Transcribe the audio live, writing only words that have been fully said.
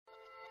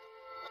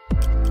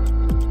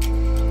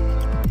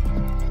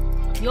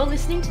You're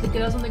listening to the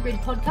Girls on the Grid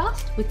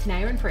podcast with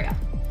Tenayah and Priya.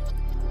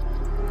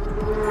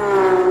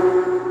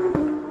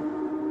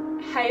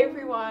 Hey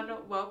everyone,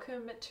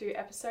 welcome to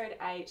episode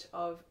 8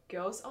 of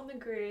Girls on the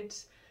Grid.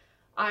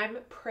 I'm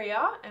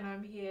Priya and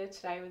I'm here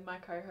today with my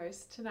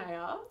co-host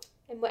Tenayah.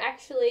 And we're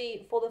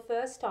actually, for the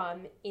first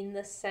time, in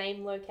the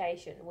same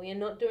location. We are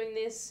not doing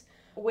this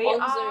We on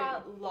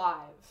are Zoom.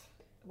 live.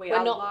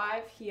 We're not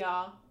live here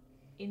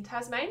in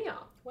Tasmania.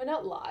 We're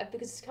not live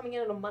because it's coming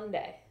out on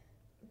Monday.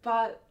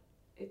 But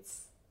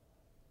it's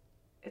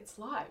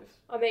live.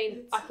 I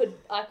mean,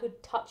 I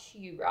could touch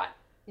you right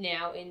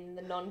now in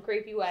the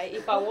non-creepy way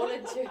if I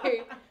wanted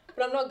to,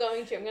 but I'm not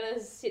going to. I'm going to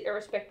sit a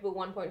respectable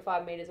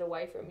 1.5 metres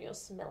away from your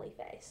smelly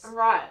face.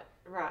 Right.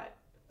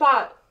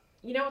 But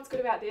you know what's good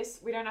about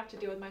this? We don't have to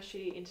deal with my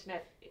shitty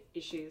internet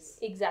issues.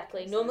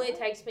 Exactly. Normally it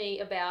takes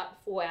me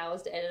about 4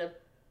 hours to edit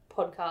a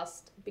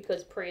podcast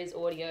because Priya's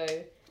audio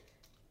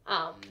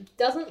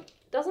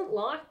doesn't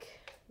like...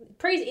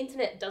 Priya's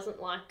internet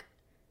doesn't like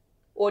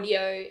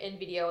audio and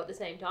video at the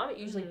same time. It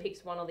usually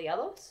picks one or the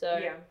other, so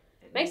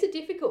it makes it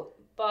difficult.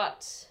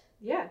 But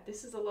yeah,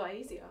 this is a lot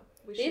easier.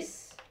 We should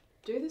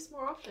do this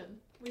more often.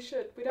 We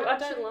should. I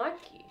don't like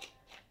you.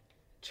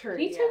 True.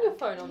 Can you turn your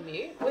phone on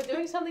mute? We're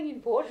doing something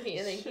important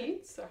here, thank you.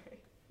 Sorry,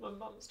 my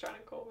mum's trying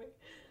to call me.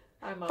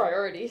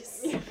 Priorities.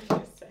 Yeah,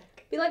 just a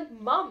sec. Be like,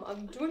 Mum,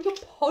 I'm doing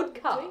a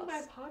podcast. I'm doing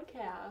my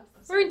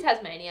podcast. We're in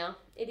Tasmania.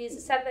 It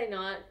is Saturday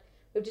night.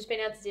 We've just been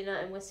out to dinner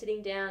and we're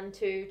sitting down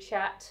to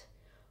chat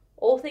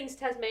all things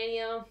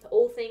Tasmania,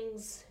 all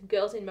things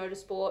girls in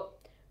motorsport,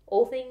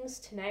 all things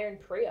Tenayah and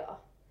Priya,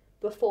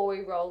 before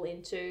we roll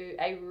into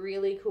a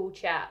really cool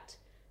chat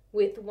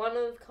with one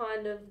of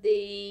kind of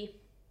the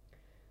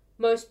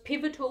most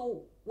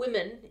pivotal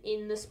women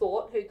in the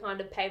sport who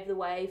kind of paved the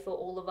way for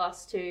all of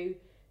us to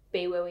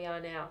be where we are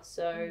now.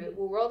 So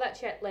we'll roll that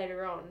chat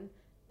later on.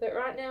 But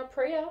right now,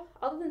 Priya,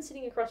 other than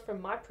sitting across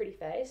from my pretty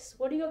face,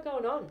 what do you got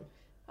going on?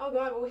 Oh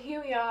God, well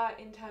here we are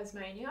in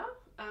Tasmania.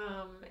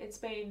 It's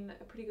been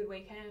a pretty good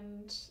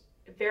weekend.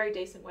 Very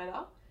decent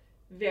weather.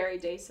 Very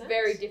decent.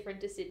 Very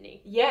different to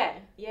Sydney. Yeah,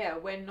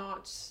 we're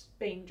not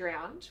being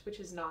drowned, which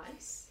is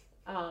nice.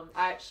 I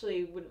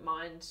actually wouldn't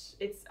mind.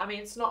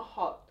 It's not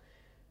hot,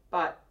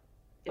 but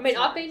it's nice.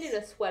 I've been in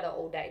a sweater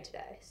all day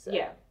today, so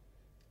yeah,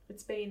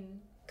 it's been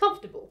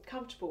comfortable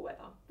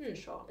weather for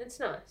sure. It's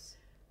nice.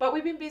 But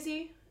we've been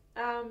busy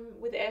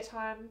with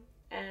airtime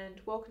and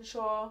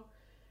Walkinshaw.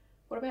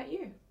 What about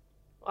you?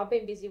 I've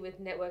been busy with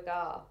Network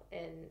R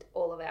and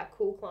all of our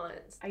cool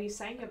clients. Are you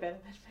saying you're better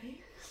than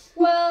me?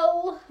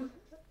 Well,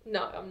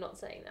 no, I'm not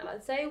saying that.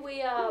 I'd say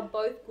we are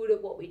both good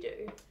at what we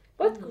do.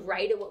 Both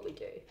great at what we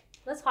do.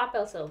 Let's hype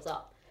ourselves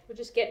up. We're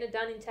just getting it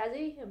done in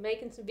Tassie and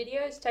making some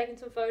videos, taking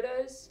some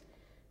photos,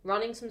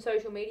 running some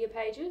social media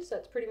pages.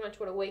 That's pretty much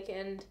what a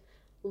weekend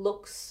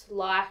looks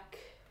like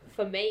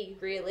for me,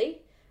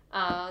 really.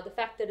 The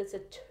fact that it's a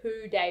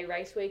 2-day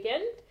race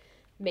weekend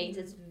means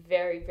it's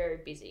very, very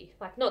busy.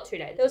 Like, not 2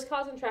 days. There was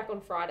cars on track on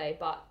Friday,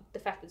 but the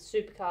fact that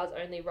supercars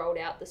only rolled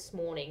out this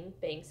morning,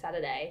 being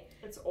Saturday.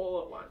 It's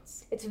all at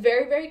once. It's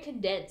very, very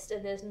condensed,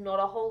 and there's not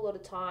a whole lot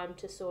of time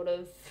to sort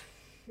of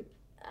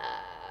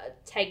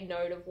take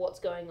note of what's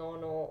going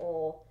on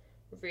or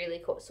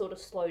really sort of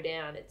slow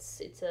down.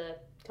 It's a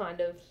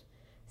kind of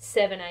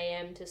 7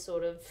 a.m. to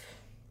sort of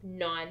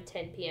 9,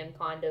 10 p.m.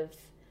 kind of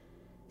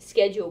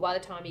schedule. By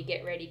the time you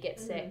get ready, get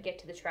set, get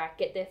to the track,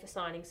 get there for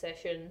signing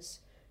sessions,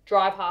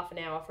 drive half an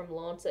hour from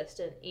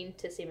Launceston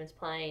into Symmons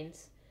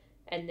Plains,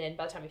 and then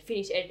by the time you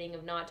finish editing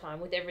of nighttime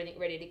with everything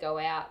ready to go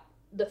out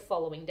the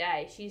following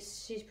day,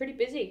 she's pretty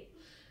busy.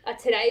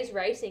 Today's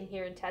racing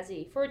here in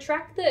Tassie for a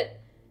track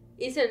that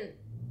isn't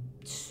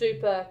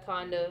super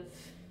kind of,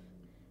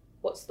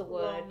 what's the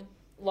word?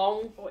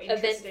 Long or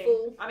interesting.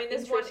 Eventful. I mean,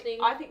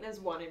 I think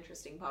there's one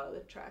interesting part of the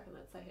track, and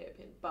that's the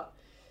hairpin, but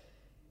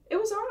it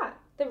was alright.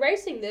 The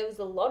racing, there was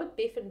a lot of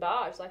biff and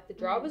barge. Like, the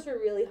drivers were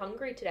really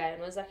hungry today,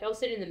 and I was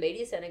sitting in the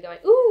media centre going,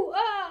 ooh,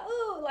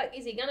 like,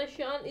 is he going to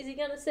shunt? Is he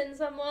going to send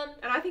someone?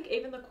 And I think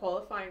even the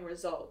qualifying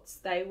results,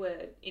 they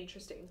were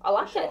interesting. I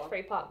like that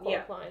 3-part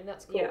qualifying. Yeah.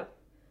 That's cool.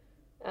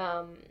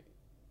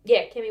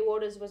 Yeah. Kemi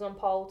Waters was on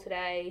pole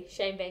today.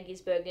 Shane Van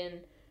Gisbergen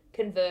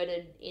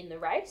converted in the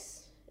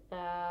race.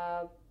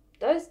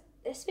 Those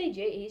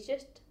SVG, he's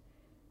just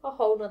a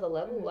whole nother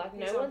level. Like,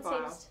 no one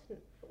seems...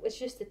 It's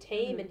just the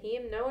team and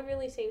him. No one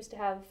really seems to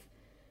have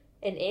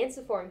an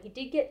answer for him. He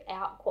did get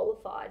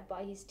out-qualified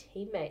by his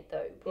teammate,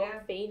 though.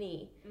 Brock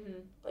Feeney,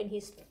 in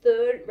his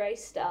 3rd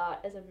race start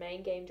as a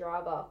main game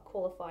driver,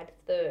 qualified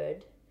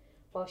 3rd,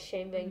 while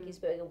Shane Van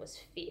Gisbergen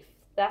was 5th.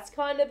 That's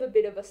kind of a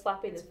bit of a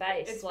slap in the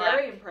face. It's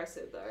very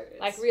impressive, though.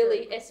 Like,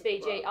 really,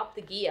 SVG up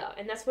the gear.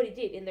 And that's what he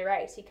did in the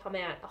race. He come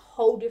out a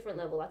whole different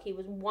level. Like, he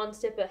was one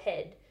step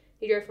ahead.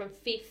 He drove from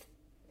 5th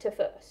to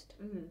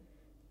 1st.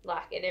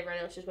 Like, and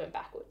everyone else just went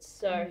backwards.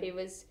 So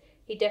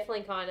he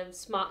definitely kind of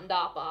smartened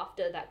up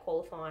after that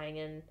qualifying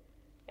and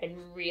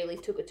really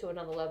took it to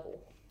another level.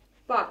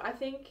 But I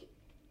think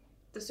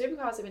the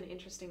supercars have been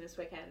interesting this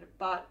weekend,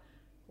 but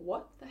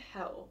what the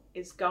hell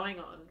is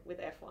going on with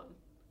F1?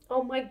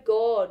 Oh my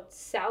God,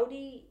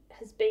 Saudi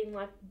has been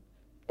like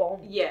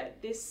bombed. Yeah,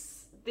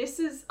 this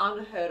is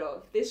unheard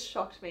of. This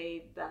shocked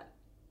me that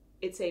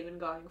it's even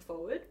going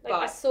forward. Like,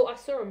 but I saw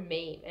a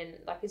meme, and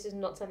like, this is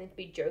not something to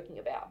be joking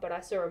about, but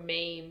I saw a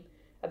meme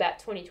about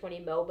 2020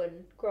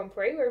 Melbourne Grand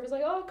Prix where it was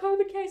like, oh,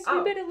 COVID cases,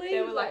 we better leave.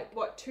 There were like,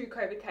 what, 2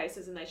 COVID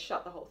cases, and they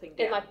shut the whole thing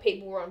down. And like,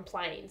 people were on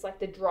planes, like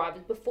the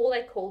drivers, before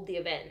they called the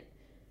event.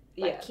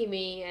 Like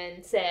Kimmy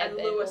and Seb and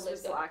Lewis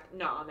was like,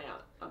 no, I'm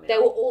out. They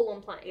were all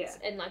on planes. Yeah.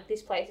 And like,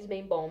 this place has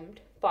been bombed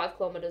 5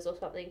 kilometres or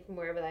something from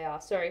wherever they are.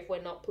 Sorry if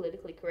we're not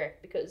politically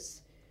correct,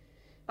 because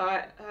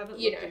I haven't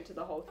looked into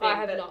the whole thing. I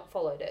have not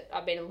followed it.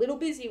 I've been a little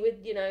busy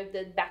with,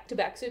 the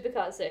back-to-back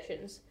supercar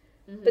sessions.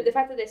 Mm-hmm. But the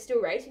fact that they're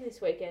still racing this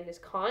weekend is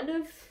kind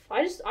of...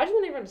 I just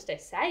want everyone to stay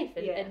safe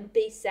and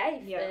be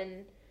safe. Yeah.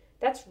 And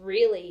that's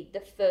really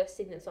the first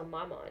thing that's on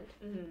my mind.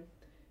 Mm-hmm.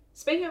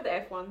 Speaking of the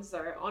F1s,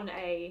 though, on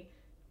a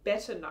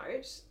better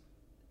note,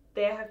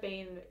 there have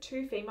been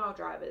 2 female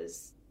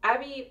drivers,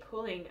 Abby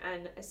Pulling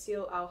and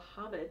Asil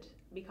Al-Hamid,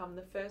 become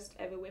the first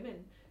ever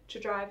women to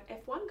drive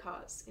F1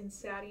 cars in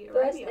Saudi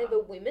Arabia. First ever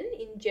women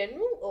in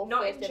general, or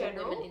not first in ever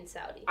general. Women in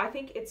Saudi? I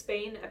think it's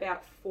been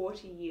about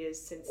 40 years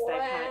since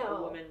they've had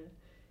a woman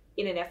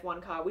in an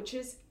F1 car, which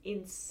is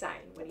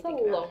insane when you think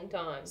about it. That's a long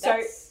time.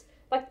 That's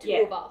like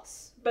 2 of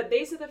us. But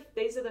these are the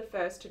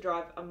first to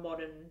drive a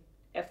modern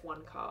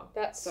F1 car.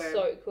 That's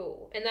so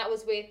cool. And that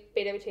was with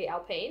BWT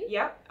Alpine?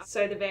 Yep.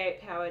 So the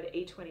V8 powered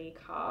E20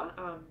 car,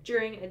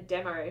 during a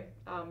demo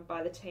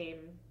by the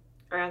team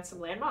around some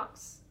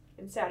landmarks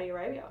in Saudi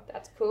Arabia.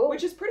 That's cool.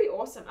 Which is pretty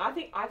awesome. I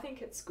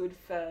think it's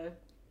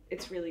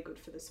really good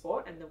for the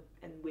sport and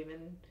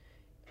women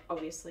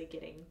obviously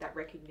getting that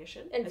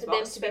recognition, and as for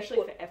them especially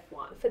for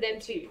F1. For them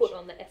to be put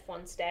on the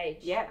F1 stage.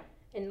 Yeah.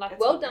 And like,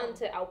 well done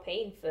to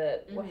Alpine for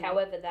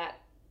however that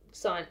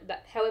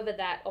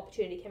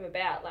opportunity came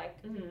about. Like,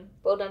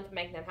 well done for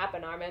making that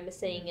happen. I remember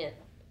seeing it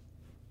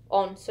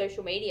on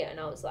social media, and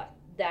I was like,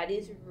 that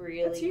is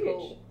really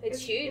cool. It's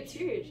huge. It's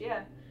huge,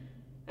 yeah.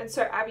 And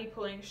so Abby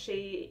Pulling,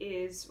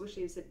 she's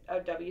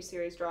a W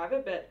Series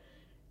driver, but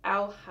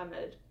Al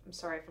Hamid, I'm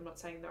sorry if I'm not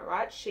saying that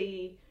right,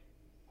 she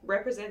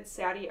represents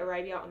Saudi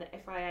Arabia on the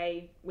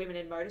FIA Women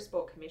in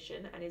Motorsport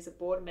Commission and is a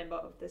board member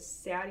of the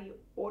Saudi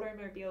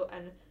Automobile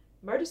and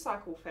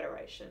Motorcycle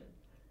Federation.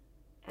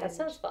 And that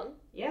sounds fun.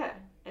 Yeah,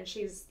 and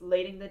she's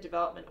leading the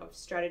development of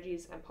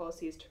strategies and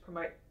policies to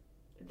promote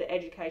the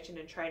education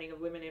and training of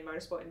women in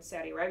motorsport in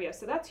Saudi Arabia.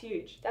 So that's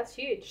huge. That's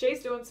huge.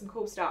 She's doing some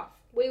cool stuff.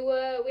 We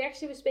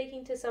actually were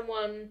speaking to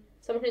someone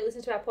who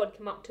listens to our pod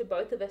come up to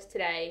both of us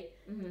today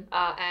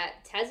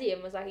at Tassie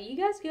and was like, are you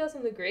guys girls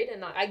on the grid?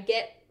 And I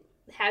get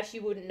how she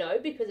wouldn't know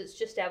because it's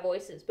just our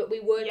voices, but we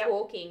were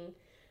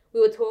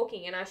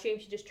talking and I assume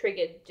she just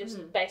triggered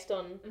based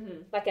on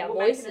like our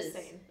voices. Making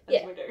a scene,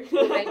 as we do.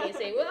 We're making a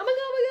scene. Well, oh my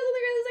god, my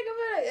girls on the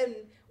grid,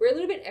 and we're a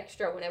little bit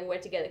extra whenever we're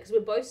together because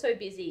we're both so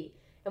busy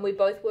and we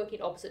both work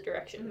in opposite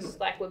directions.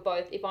 Like, we're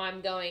both, if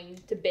I'm going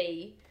to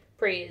B,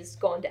 Priya's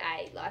gone to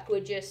A. Like, we're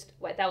just,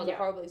 that was a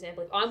horrible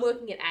example. If I'm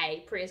working at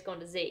A, Priya's gone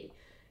to Z,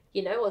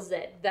 or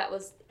Z. That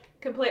was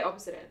complete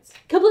opposite ends.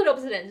 Complete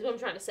opposite ends is what I'm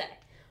trying to say.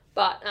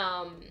 But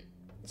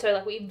so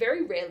like, we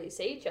very rarely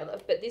see each other.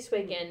 But this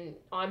weekend,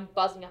 I'm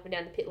buzzing up and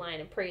down the pit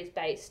lane, and Priya's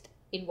based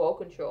in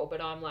Walkinshaw, but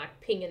I'm like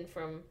pinging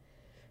from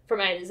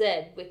A to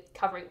Z with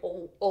covering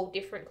all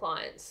different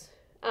clients.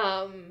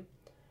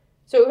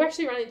 So we've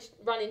actually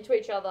run into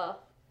each other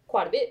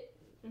quite a bit.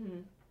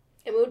 And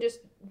we were just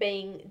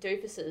being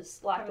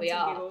doofuses like having we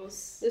are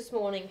giggles. This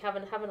morning,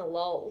 having a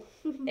lull.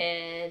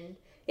 And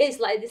this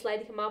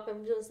lady come up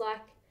and was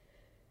like,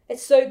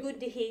 it's so good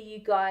to hear you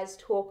guys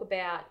talk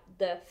about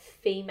the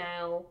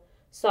female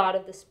side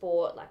of the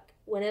sport. Like,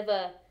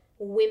 whenever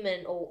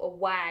women or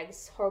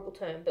wags, horrible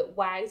term, but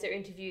wags are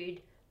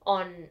interviewed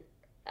on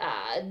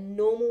a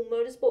normal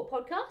motorsport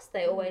podcast,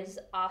 they always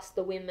ask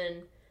the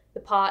women, the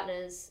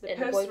partners, the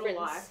and the boyfriends,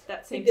 life.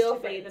 That seems to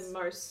be the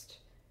most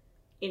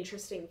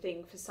interesting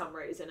thing for some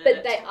reason.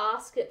 But they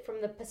ask it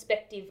from the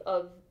perspective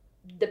of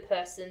that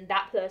person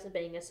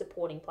being a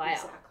supporting player.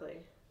 Exactly.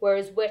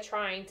 Whereas we're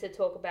trying to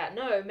talk about,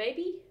 no,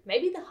 maybe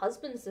the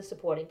husband's the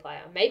supporting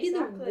player. Maybe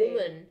the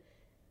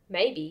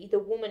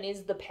woman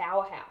is the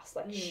powerhouse.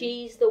 Like,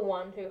 she's the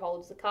one who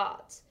holds the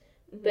cards.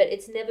 But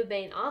it's never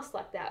been asked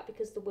like that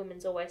because the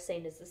woman's always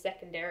seen as the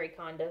secondary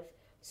kind of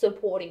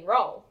supporting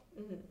role.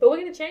 But we're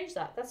going to change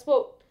that. That's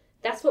what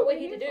we're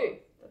here to do.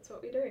 That's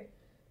what we do.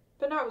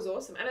 But no, it was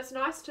awesome. And it's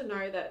nice to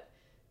know that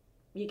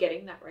you're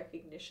getting that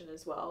recognition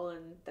as well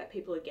and that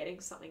people are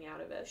getting something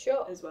out of it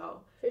as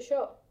well. For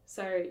sure.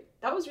 So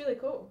that was really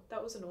cool.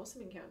 That was an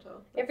awesome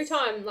encounter. Every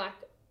time, like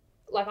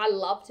I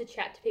love to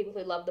chat to people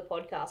who love the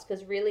podcast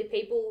because really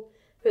people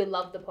who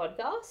love the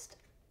podcast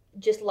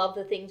just love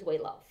the things we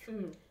love.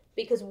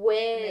 Because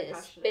we're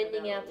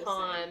spending our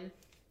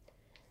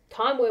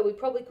time where we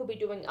probably could be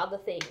doing other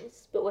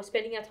things, but we're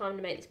spending our time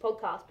to make this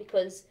podcast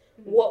because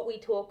what we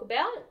talk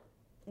about,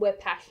 we're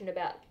passionate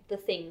about the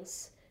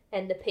things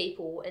and the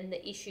people and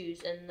the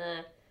issues and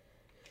the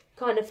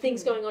kind of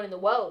things going on in the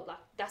world. Like,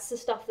 that's the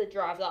stuff that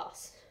drives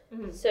us.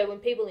 Mhm. So when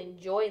people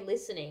enjoy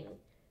listening,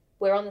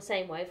 we're on the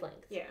same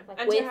wavelength. Yeah. Like,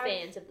 And we're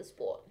fans of the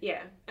sport.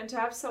 Yeah, and to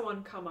have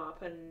someone come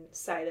up and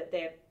say that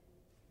they're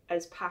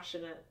as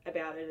passionate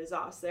about it as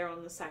us, they're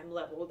on the same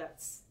level,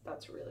 that's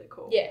really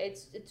cool. Yeah,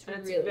 it's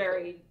and really it's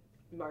very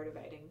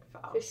motivating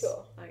for us. For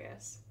sure. I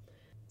guess.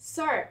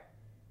 So,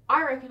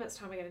 I reckon it's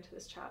time to get into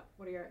this chat.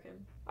 What do you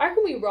reckon? I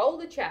reckon we roll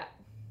the chat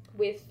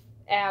with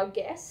our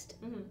guest.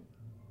 Mhm.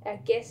 Our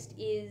guest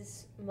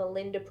is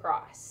Melinda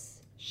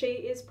Price. She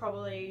is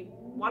probably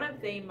one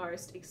of the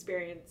most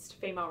experienced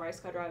female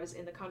race car drivers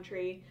in the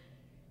country.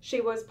 She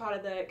was part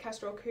of the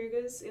Castrol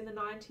Cougars in the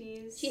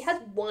 90s. She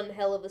has one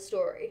hell of a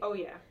story. Oh,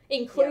 yeah.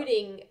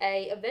 Including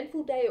a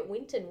eventful day at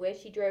Winton where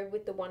she drove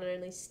with the one and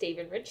only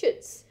Stephen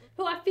Richards,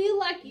 who I feel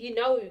like you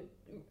know,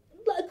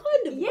 like,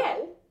 kind of Yeah.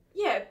 well.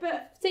 Yeah,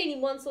 but... Seen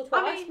him once or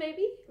twice,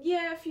 maybe?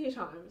 Yeah, a few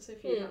times.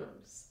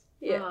 times.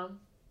 Yeah.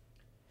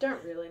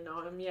 Don't really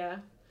know him, yeah.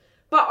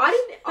 But I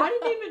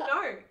didn't even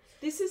know.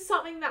 This is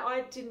something that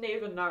I didn't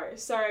even know.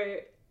 So,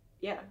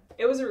 yeah,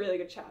 it was a really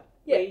good chat.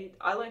 Yeah.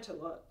 I learnt a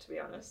lot, to be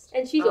honest.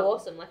 And she's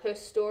awesome. Like, her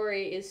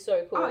story is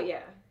so cool. Oh,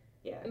 yeah.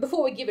 Yeah. And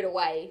before we give it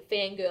away,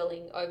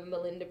 fangirling over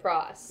Melinda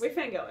Price. We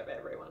fangirl over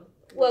everyone.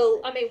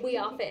 Well, I mean, we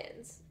are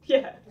fans.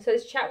 Yeah. So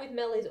this chat with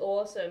Mel is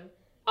awesome.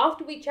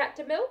 After we chat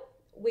to Mel,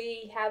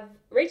 we have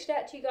reached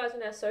out to you guys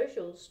on our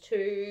socials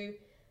to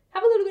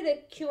have a little bit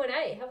of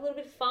Q&A, have a little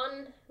bit of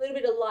fun, a little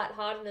bit of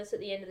lightheartedness at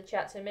the end of the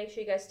chat. So make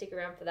sure you guys stick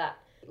around for that.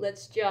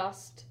 Let's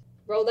just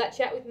roll that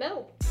chat with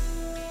Mel.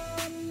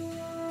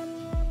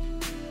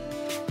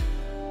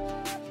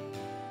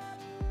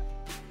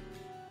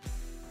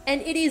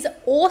 And it is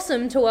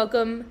awesome to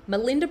welcome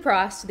Melinda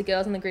Price to the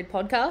Girls on the Grid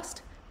podcast.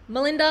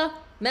 Melinda,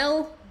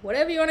 Mel,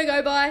 whatever you want to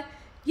go by,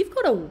 you've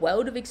got a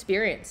world of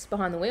experience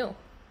behind the wheel.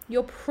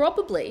 You're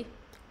probably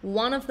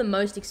one of the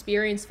most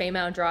experienced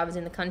female drivers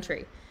in the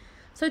country.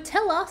 So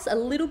tell us a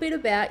little bit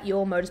about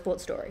your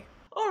motorsport story.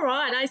 All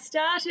right, I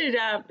started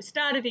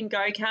in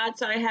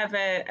go-karts. I have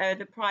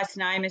the Price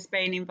name has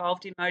been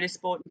involved in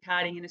motorsport and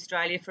karting in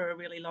Australia for a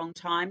really long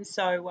time.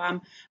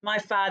 So my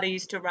father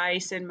used to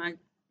race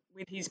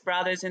with his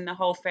brothers and the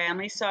whole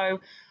family. So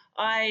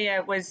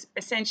I was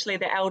essentially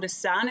the eldest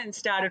son and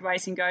started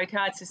racing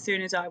go-karts as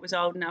soon as I was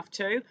old enough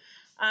to.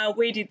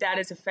 We did that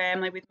as a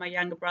family with my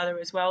younger brother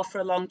as well for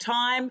a long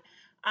time.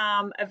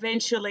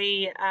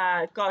 Eventually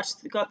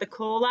got the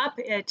call up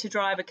to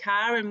drive a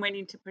car and went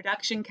into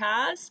production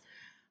cars.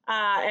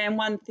 And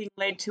one thing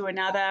led to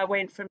another,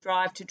 went from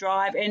drive to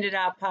drive, ended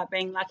up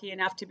being lucky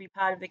enough to be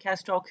part of the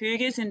Castrol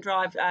Cougars and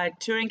drive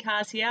touring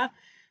cars here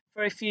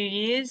for a few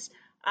years.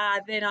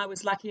 Then I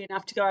was lucky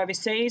enough to go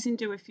overseas and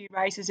do a few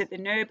races at the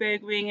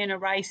Nürburgring and a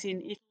race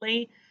in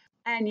Italy.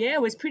 And yeah,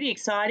 it was pretty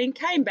exciting.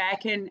 Came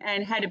back and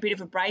had a bit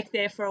of a break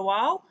there for a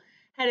while.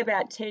 Had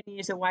about 10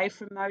 years away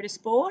from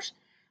motorsport.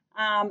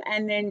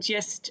 And then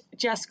just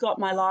got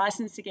my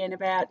licence again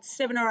about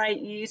 7 or 8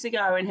 years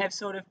ago and have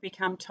sort of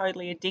become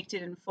totally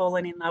addicted and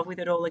fallen in love with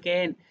it all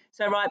again.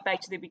 So right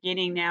back to the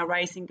beginning now,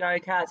 racing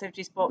go-karts. I've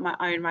just bought my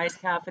own race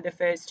car for the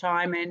first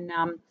time and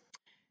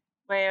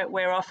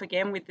we're off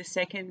again with the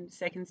second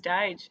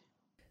stage.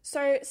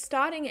 So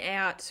starting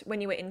out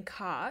when you were in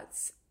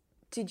karts,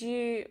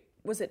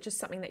 was it just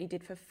something that you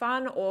did for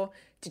fun, or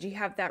did you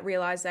have that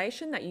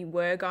realization that you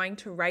were going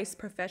to race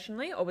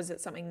professionally, or was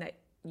it something that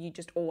you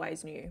just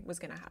always knew was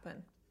going to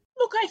happen?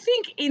 Look, I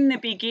think in the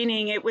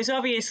beginning it was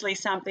obviously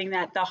something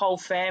that the whole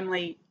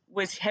family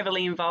was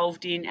heavily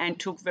involved in and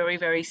took very,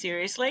 very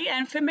seriously.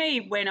 And for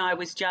me, when I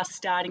was just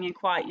starting and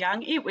quite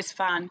young, it was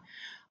fun.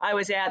 I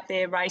was out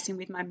there racing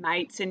with my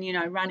mates and,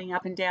 running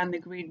up and down the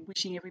grid,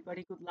 wishing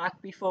everybody good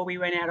luck before we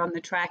went out on the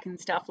track and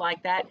stuff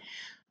like that.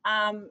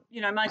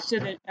 Much to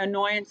the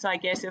annoyance, I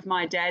guess, of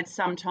my dad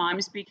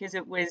sometimes because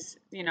it was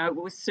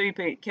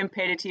super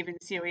competitive and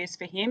serious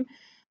for him.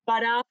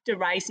 But after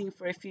racing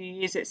for a few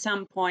years, at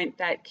some point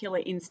that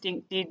killer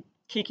instinct did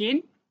kick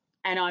in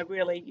and I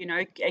really,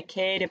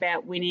 cared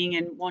about winning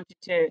and wanted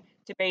to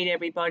beat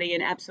everybody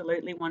and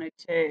absolutely wanted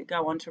to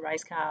go on to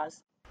race cars.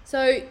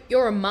 So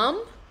you're a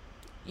mum,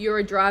 you're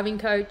a driving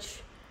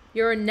coach,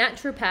 you're a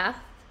naturopath,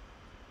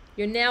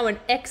 you're now an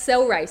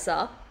Excel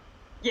racer.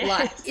 Yes.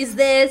 Like, is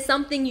there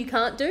something you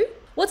can't do?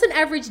 What's an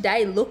average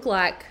day look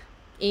like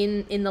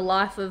in the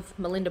life of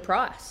Melinda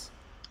Price?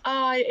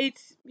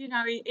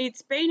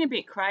 It's been a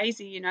bit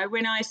crazy,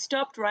 when I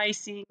stopped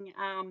racing,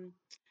 and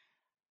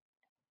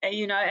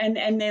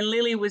then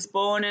Lily was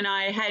born and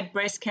I had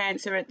breast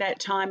cancer at that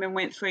time and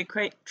went through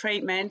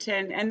treatment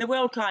and the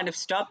world kind of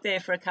stopped there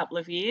for a couple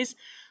of years.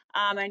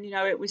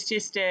 It was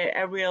just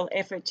a real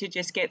effort to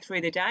just get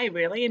through the day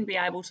really and be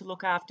able to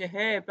look after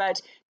her.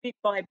 But bit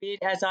by bit,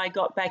 as I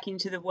got back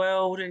into the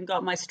world and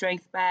got my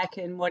strength back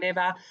and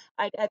whatever,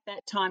 I at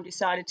that time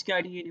decided to go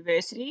to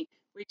university,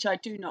 which I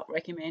do not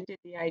recommend at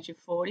the age of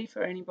 40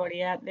 for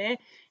anybody out there.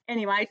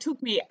 Anyway, it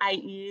took me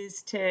 8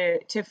 years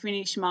to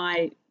finish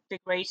my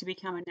degree to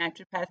become a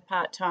naturopath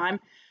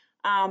part-time.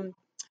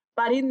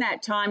 But in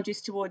that time,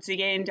 just towards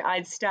the end,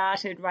 I'd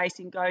started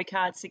racing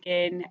go-karts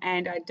again,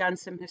 and I'd done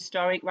some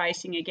historic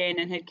racing again,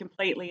 and had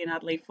completely and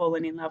utterly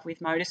fallen in love with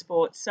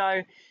motorsport. So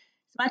as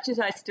much as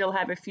I still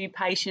have a few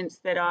patients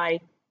that I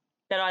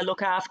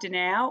look after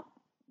now,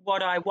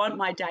 what I want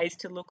my days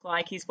to look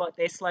like is what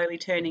they're slowly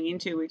turning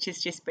into, which is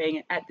just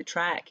being at the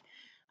track.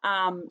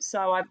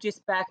 So I've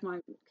just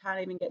can't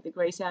even get the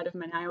grease out of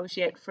my nails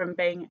yet from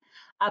being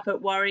up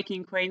at Warwick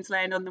in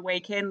Queensland on the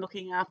weekend,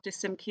 looking after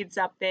some kids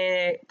up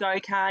there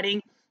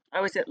go-karting. I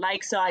was at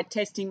Lakeside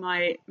testing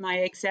my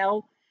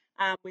Excel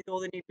with all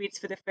the new bits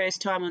for the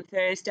first time on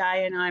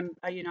Thursday, and I'm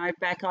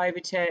back over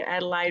to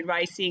Adelaide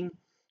racing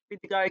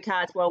with the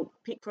go-karts,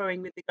 pit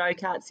crewing with the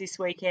go-karts this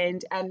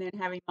weekend, and then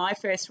having my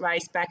first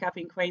race back up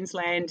in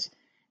Queensland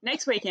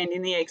next weekend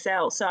in the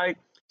Excel. So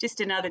just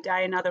another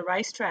day, another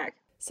racetrack.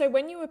 So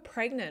when you were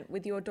pregnant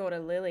with your daughter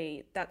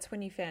Lily, that's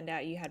when you found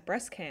out you had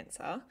breast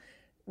cancer,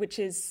 which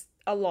is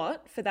a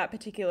lot for that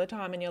particular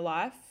time in your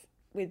life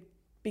with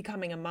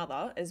becoming a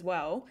mother as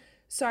well.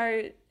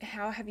 So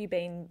how have you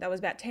been? That was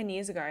about 10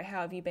 years ago.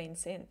 How have you been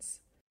since?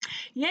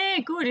 Yeah,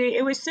 good.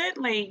 It was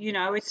certainly,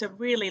 it's a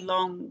really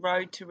long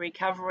road to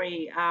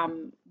recovery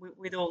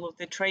with all of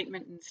the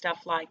treatment and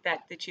stuff like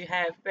that you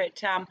have.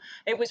 But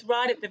it was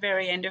right at the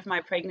very end of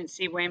my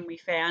pregnancy when we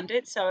found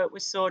it. So it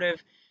was sort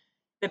of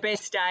the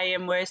best day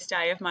and worst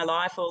day of my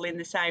life all in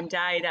the same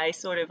day.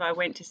 I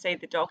went to see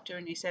the doctor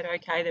and he said,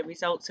 okay, the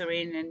results are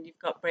in and you've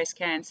got breast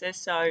cancer.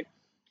 So,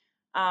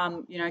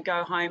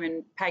 go home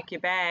and pack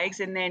your bags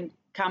and then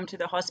come to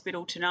the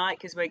hospital tonight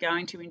because we're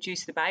going to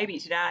induce the baby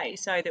today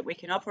so that we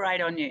can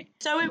operate on you.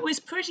 So it was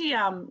pretty,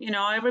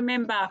 I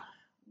remember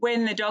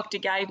when the doctor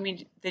gave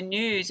me the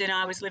news and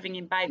I was living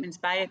in Bateman's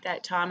Bay at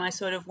that time, I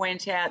sort of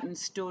went out and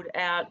stood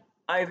out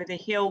over the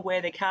hill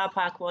where the car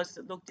park was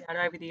that looked out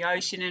over the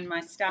ocean, and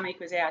my stomach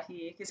was out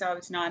here because I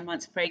was 9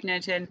 months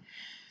pregnant, and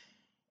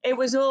it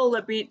was all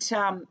a bit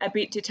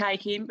to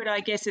take in. But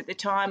I guess at the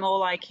time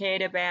all I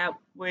cared about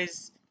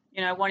was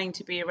wanting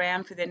to be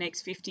around for the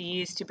next 50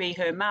 years to be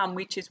her mum,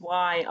 which is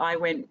why I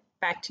went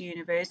back to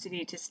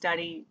university to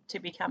study to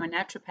become a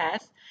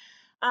naturopath.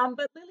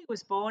 But Lily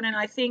was born, and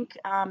I think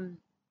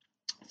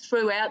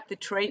throughout the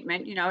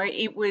treatment,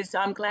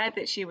 I'm glad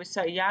that she was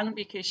so young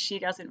because she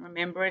doesn't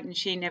remember it and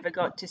she never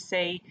got to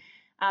see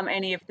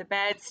any of the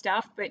bad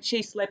stuff, but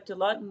she slept a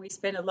lot and we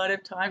spent a lot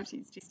of time,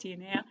 she's just here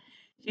now,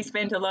 she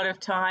spent a lot of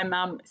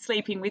time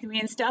sleeping with me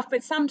and stuff.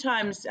 But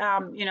sometimes,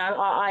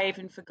 I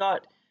even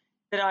forgot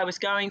that I was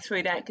going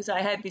through that because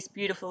I had this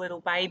beautiful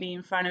little baby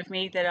in front of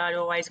me that I'd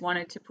always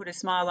wanted to put a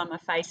smile on my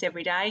face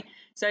every day.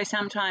 So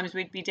sometimes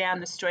we'd be down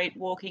the street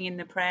walking in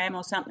the pram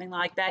or something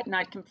like that, and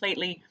I'd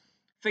completely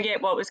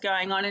forget what was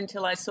going on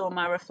until I saw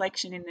my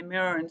reflection in the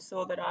mirror and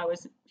saw that I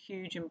was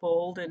huge and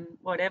bald and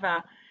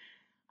whatever.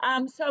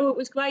 So it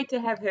was great to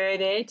have her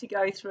there to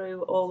go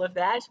through all of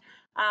that.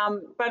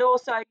 But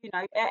also,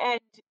 and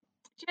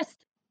just,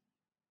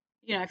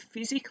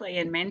 physically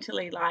and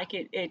mentally, like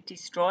it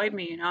destroyed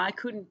me. I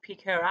couldn't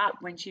pick her up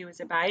when she was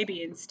a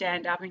baby and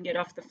stand up and get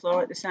off the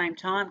floor at the same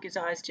time because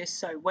I was just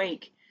so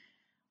weak.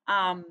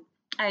 And,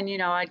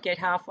 I'd get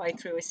halfway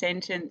through a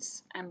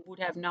sentence and would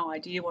have no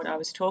idea what I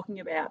was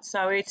talking about.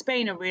 So it's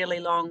been a really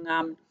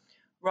long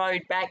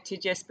road back to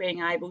just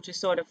being able to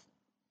sort of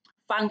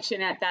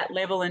function at that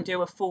level and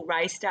do a full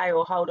race day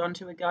or hold on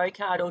to a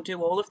go-kart or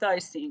do all of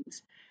those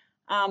things.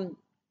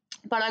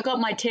 But I got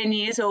my 10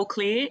 years all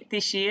clear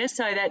this year,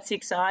 so that's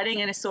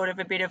exciting and a sort of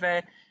a bit of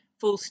a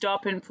full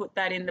stop and put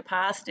that in the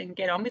past and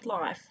get on with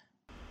life.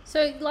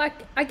 So,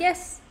 I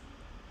guess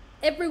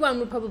everyone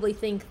would probably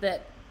think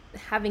that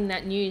having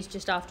that news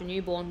just after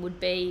newborn would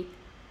be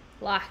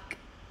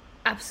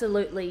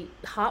absolutely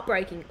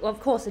heartbreaking. Well, of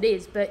course it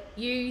is, but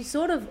you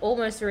sort of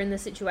almost are in the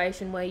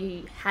situation where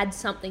you had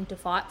something to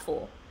fight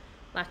for.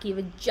 You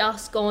had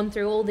just gone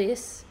through all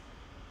this,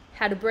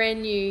 had a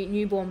brand new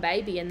newborn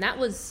baby, and that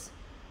was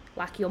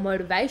your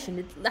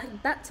motivation.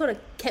 That sort of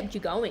kept you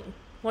going,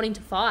 wanting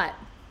to fight.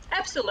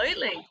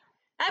 Absolutely.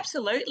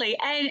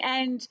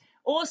 And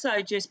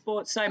also just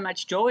brought so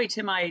much joy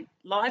to my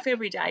life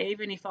every day,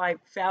 even if I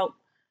felt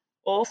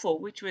awful,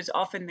 which was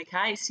often the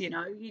case.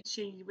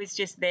 She was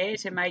just there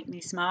to make me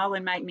smile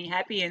and make me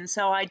happy, and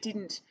so I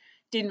didn't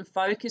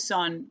focus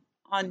on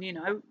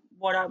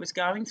what I was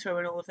going through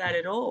and all of that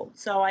at all.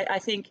 So I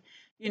think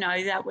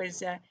that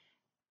was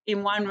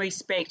in one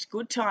respect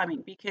good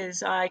timing,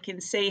 because I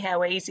can see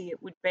how easy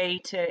it would be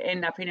to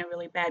end up in a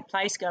really bad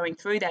place going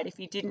through that if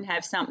you didn't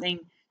have something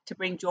to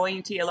bring joy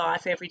into your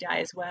life every day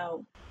as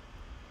well.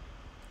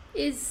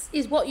 Is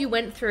what you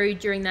went through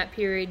during that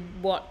period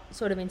what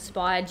sort of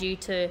inspired you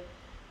to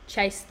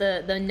chase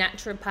the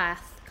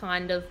naturopath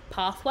kind of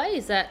pathway?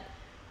 Is that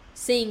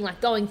seeing,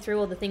 going through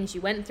all the things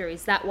you went through,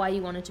 is that why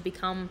you wanted to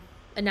become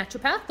a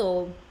naturopath,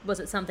 or was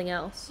it something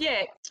else?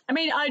 Yeah, I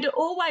mean, I'd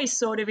always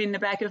sort of in the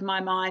back of my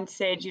mind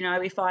said,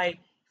 if I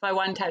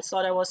won Tats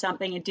Lotto or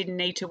something and didn't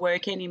need to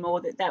work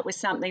anymore, that was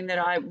something that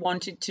I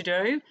wanted to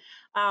do.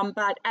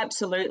 But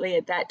absolutely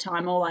at that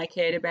time, all I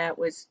cared about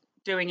was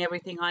doing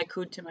everything I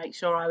could to make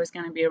sure I was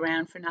going to be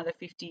around for another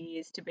 50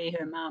 years to be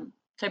her mum.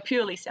 So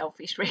purely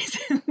selfish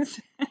reasons.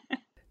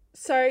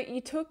 So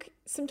you took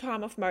some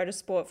time off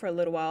motorsport for a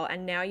little while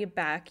and now you're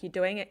back, you're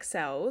doing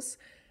Excels.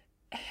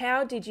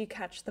 How did you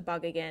catch the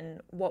bug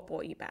again? What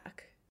brought you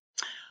back?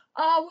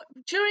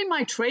 During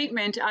my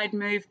treatment, I'd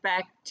moved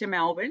back to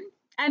Melbourne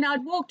and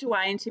I'd walked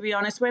away. And to be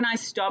honest, when I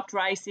stopped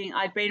racing,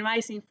 I'd been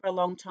racing for a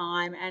long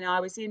time and I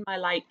was in my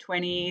late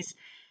 20s.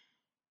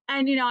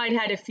 And, I'd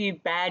had a few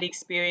bad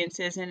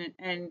experiences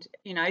and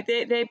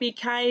there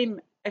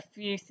became a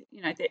few,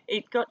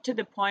 it got to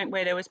the point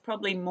where there was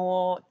probably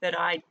more that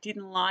I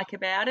didn't like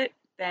about it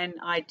than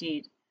I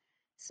did.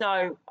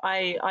 So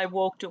I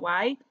walked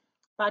away.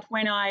 But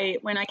when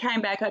I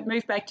came back, I'd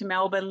moved back to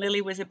Melbourne.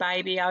 Lily was a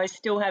baby. I was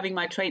still having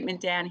my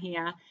treatment down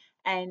here.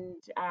 And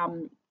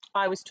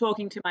I was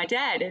talking to my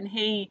dad, and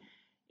he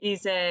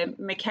is a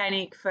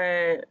mechanic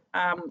for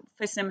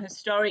some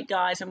historic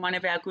guys, and one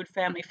of our good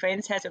family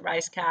friends has a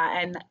race car,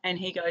 and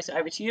he goes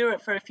over to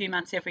Europe for a few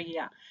months every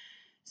year.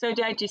 So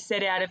Dad just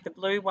said out of the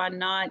blue one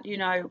night,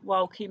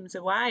 while Kim's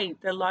away,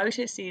 the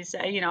Lotus is,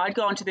 I'd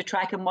gone to the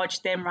track and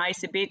watched them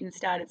race a bit and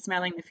started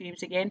smelling the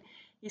fumes again.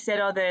 He said,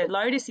 the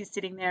Lotus is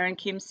sitting there, and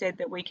Kim said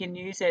that we can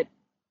use it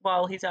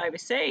while he's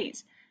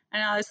overseas.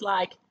 And I was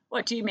like,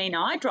 what, do you mean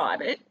I drive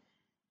it?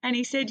 And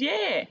he said,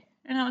 yeah.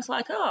 And I was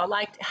like,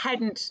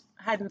 hadn't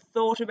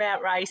thought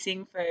about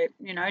racing for,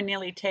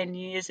 nearly 10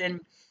 years.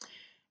 And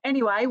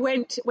anyway,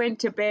 went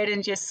to bed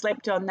and just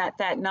slept on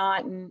that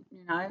night, and,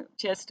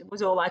 just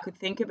was all I could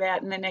think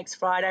about. And the next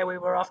Friday we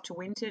were off to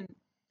Winton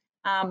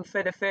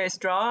for the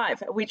first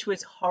drive, which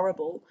was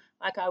horrible.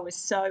 Like, I was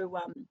so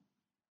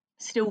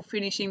still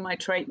finishing my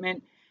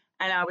treatment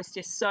and I was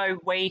just so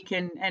weak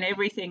and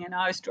everything. And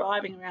I was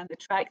driving around the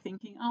track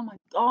thinking, oh my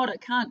God, I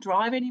can't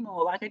drive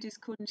anymore. Like, I just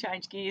couldn't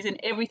change gears and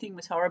everything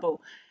was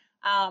horrible.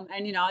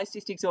 And, I was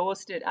just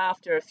exhausted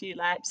after a few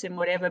laps and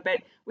whatever. But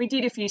we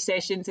did a few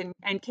sessions and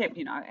kept,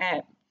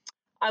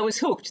 I was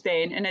hooked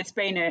then. And it's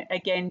been,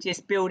 again,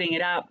 just building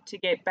it up to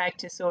get back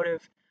to sort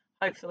of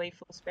hopefully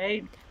full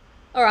speed.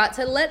 All right,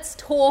 so let's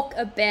talk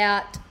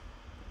about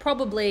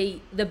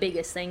probably the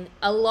biggest thing.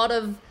 A lot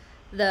of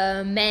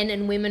the men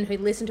and women who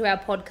listen to our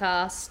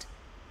podcast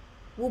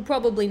will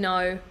probably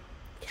know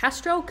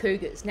Castrol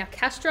Cougars. Now,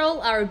 Castrol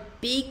are a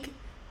big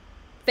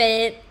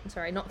friend.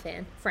 So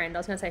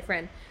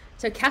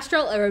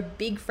Castrol are a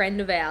big friend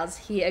of ours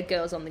here at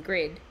Girls on the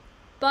Grid.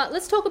 But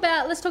let's talk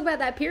about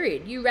that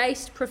period. You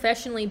raced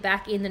professionally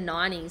back in the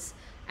 90s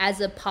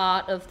as a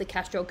part of the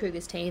Castrol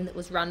Cougars team that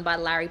was run by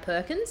Larry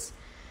Perkins.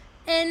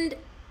 And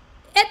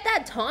at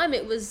that time,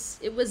 it was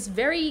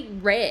very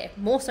rare,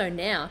 more so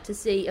now, to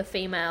see a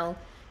female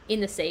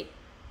in the seat.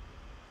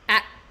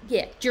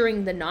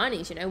 During the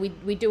 90s,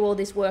 we do all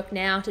this work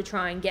now to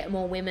try and get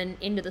more women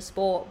into the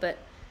sport, but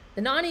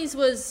the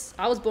 90s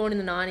I was born in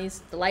the 90s,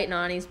 the late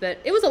 90s, but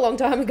it was a long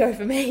time ago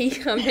for me.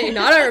 I mean,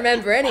 I don't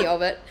remember any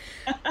of it.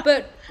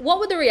 But what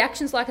were the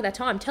reactions like at that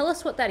time? Tell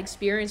us what that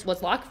experience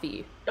was like for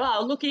you.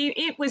 Oh, look,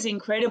 it was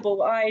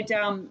incredible. I'd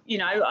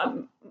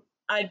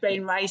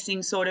been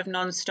racing sort of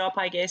non-stop,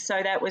 I guess. So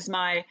that was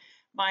my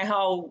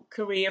whole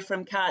career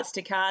from karts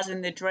to cars,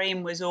 and the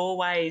dream was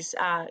always,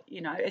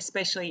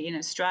 especially in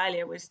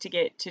Australia, was to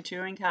get to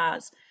touring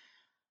cars.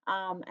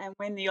 And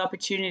when the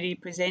opportunity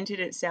presented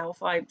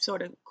itself, I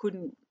sort of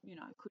couldn't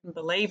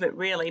believe it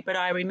really. But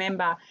I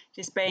remember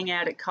just being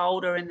out at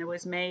Calder, and there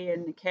was me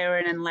and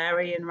Kerryn and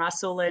Larry and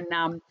Russell and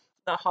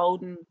the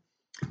Holden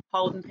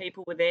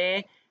people were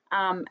there,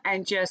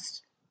 and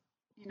just,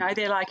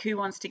 they're like, who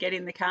wants to get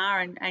in the car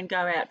and go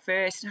out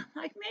first? And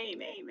I'm like,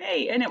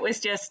 me. And it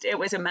was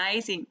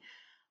amazing.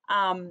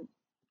 And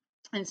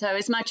so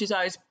as much as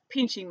I was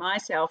pinching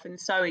myself and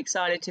so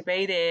excited to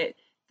be there,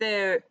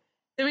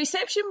 the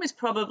reception was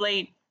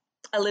probably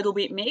a little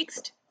bit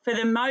mixed. For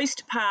the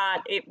most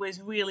part, it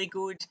was really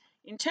good.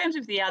 In terms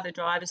of the other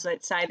drivers,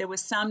 let's say, there were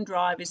some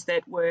drivers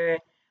that were,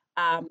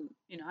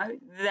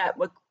 that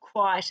were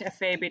quite a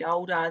fair bit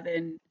older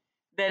than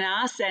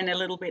us, and a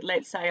little bit,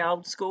 let's say,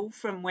 old school,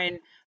 from when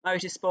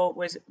motorsport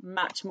was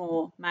much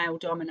more male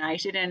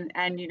dominated,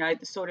 and the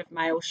sort of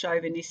male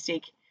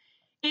chauvinistic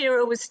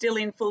era was still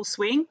in full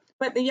swing.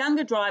 But the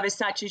younger drivers,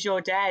 such as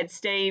your dad,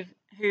 Steve,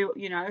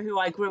 who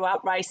I grew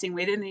up racing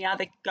with, and the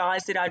other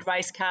guys that I'd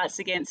race karts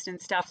against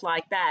and stuff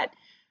like that,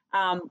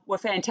 were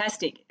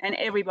fantastic, and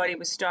everybody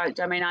was stoked.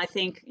 I mean, I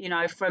think,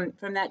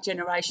 from that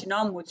generation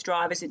onwards,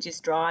 drivers are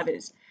just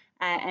drivers.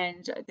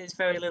 And there's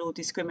very little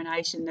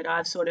discrimination that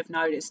I've sort of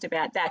noticed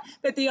about that.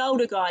 But the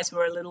older guys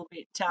were a little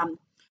bit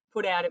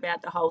put out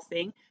about the whole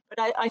thing. But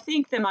I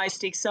think the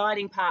most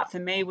exciting part for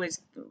me was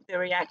the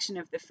reaction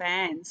of the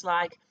fans.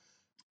 Like,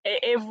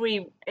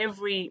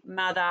 every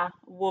mother,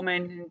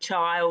 woman and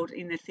child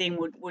in the thing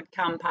would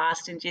come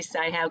past and just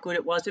say how good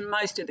it was. And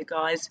most of the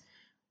guys,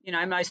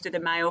 most of the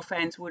male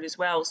fans would as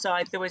well. So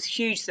there was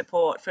huge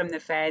support from the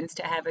fans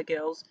to have our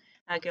girls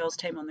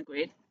team on the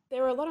grid.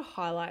 There were a lot of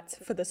highlights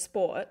for the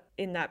sport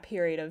in that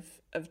period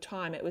of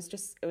time. It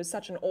was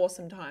such an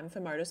awesome time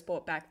for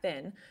motorsport back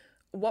then.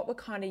 What were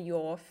kind of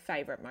your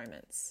favourite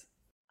moments?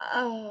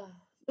 Oh,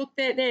 look,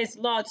 there's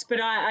lots, but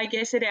I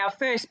guess at our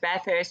first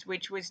Bathurst,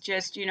 which was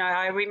just,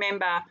 I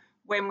remember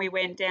when we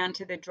went down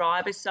to the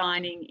driver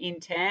signing in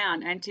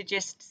town and to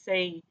just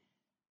see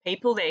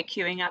people there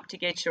queuing up to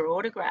get your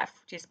autograph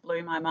just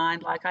blew my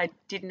mind. Like I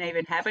didn't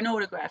even have an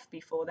autograph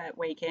before that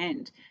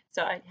weekend.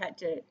 So I had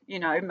to,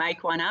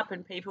 make one up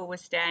and people were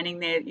standing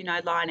there,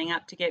 lining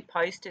up to get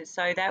posters.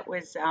 So that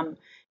was,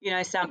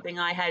 something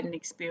I hadn't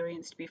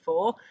experienced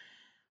before.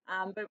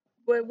 But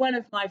one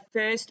of my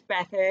first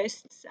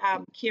Bathursts,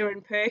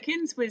 Kerryn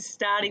Perkins was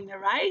starting the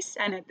race,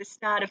 and at the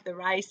start of the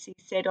race, he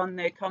said on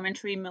the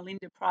commentary,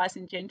 "Melinda Price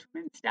and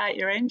gentlemen, start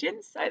your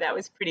engines." So that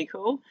was pretty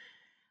cool.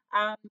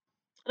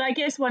 But I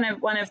guess one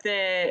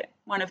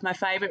of my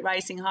favourite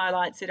racing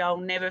highlights that I'll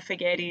never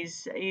forget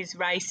is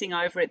racing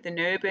over at the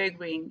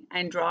Nürburgring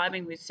and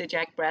driving with Sir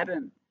Jack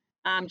Brabham.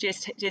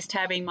 Just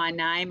having my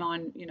name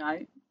on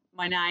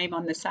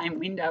the same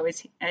window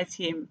as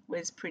him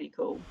was pretty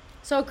cool.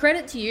 So a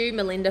credit to you,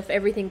 Melinda, for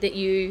everything that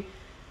you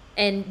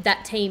and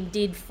that team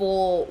did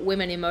for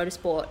women in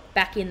motorsport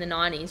back in the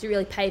 90s. You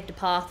really paved a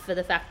path for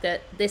the fact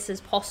that this is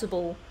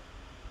possible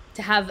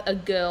to have a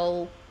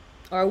girl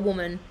or a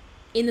woman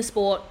in the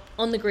sport,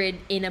 on the grid,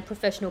 in a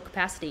professional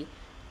capacity.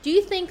 Do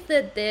you think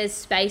that there's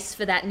space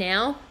for that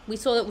now? We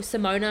saw that with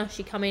Simona.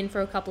 She come in for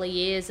a couple of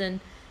years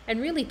and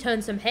really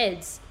turned some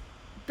heads.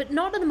 But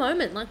not at the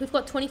moment. Like, we've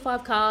got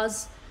 25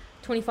 cars,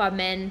 25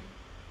 men.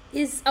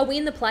 Are we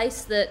in the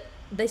place that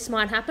this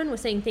might happen? We're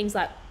seeing things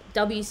like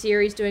W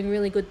Series doing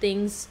really good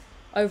things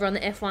over on the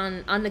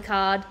F1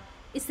 undercard.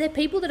 Is there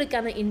people that are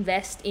going to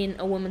invest in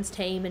a women's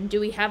team, and do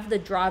we have the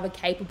driver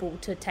capable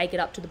to take it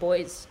up to the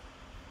boys?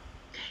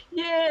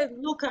 Yeah,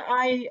 look,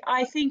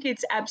 I think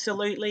it's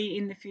absolutely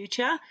in the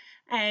future.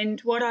 And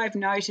what I've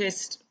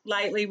noticed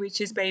lately, which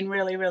has been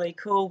really, really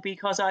cool,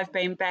 because I've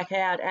been back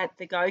out at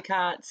the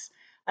go-karts,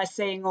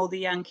 seeing all the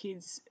young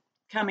kids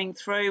coming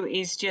through,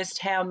 is just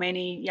how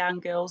many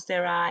young girls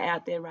there are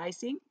out there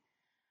racing.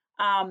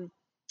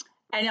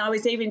 And I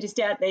was even just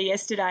out there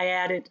yesterday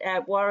out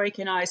at Warwick,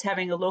 and I was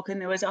having a look,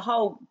 and there was a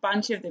whole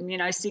bunch of them,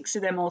 6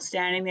 of them all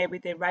standing there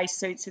with their race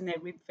suits and their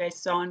rib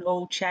vests on,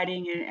 all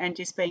chatting and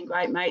just being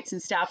great mates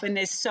and stuff. And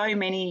there's so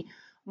many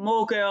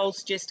more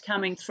girls just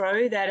coming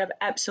through that have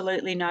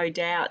absolutely no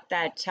doubt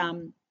that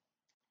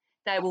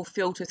they will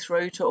filter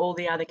through to all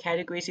the other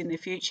categories in the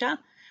future.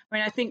 I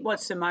mean, I think what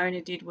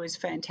Simona did was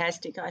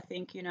fantastic. I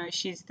think,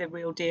 she's the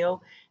real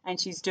deal, and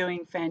she's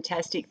doing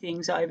fantastic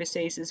things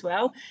overseas as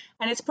well.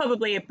 And it's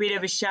probably a bit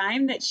of a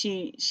shame that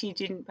she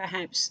didn't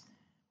perhaps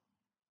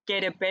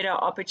get a better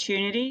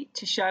opportunity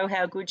to show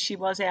how good she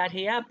was out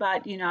here.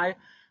 But,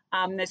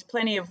 there's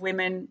plenty of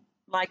women,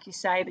 like you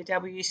say, the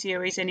W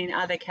Series and in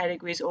other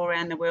categories all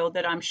around the world,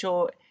 that I'm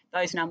sure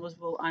those numbers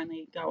will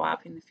only go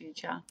up in the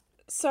future.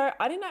 So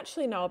I didn't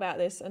actually know about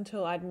this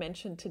until I'd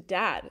mentioned to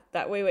Dad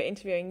that we were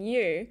interviewing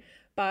you,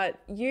 but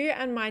you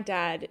and my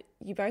dad,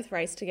 you both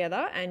raced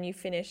together and you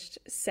finished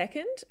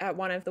second at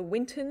one of the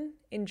Winton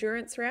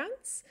endurance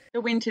rounds.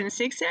 The Winton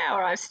 6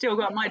 hour, I've still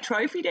got my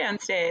trophy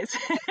downstairs.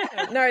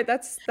 No,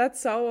 that's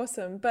so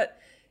awesome. But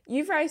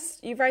you've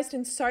raced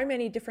in so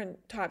many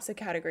different types of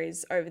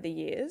categories over the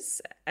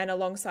years and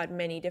alongside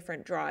many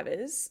different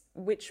drivers.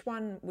 Which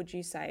one would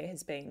you say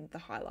has been the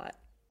highlight?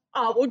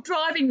 Oh, well,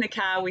 driving the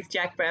car with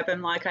Jack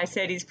Brabham, like I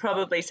said, is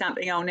probably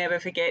something I'll never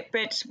forget.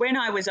 But when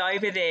I was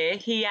over there,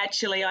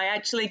 I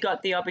actually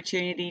got the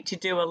opportunity to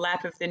do a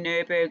lap of the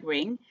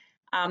Nürburgring,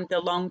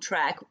 the long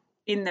track,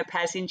 in the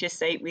passenger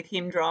seat with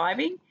him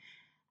driving.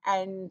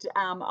 And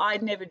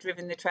I'd never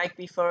driven the track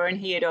before, and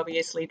he had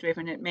obviously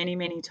driven it many,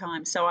 many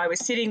times. So I was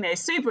sitting there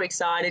super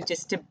excited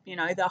just to,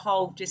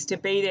 just to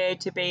be there,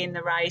 to be in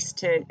the race,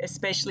 to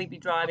especially be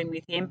driving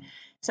with him.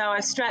 So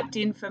I strapped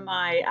in for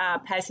my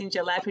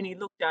passenger lap, and he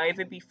looked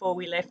over before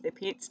we left the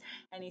pits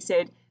and he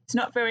said, "It's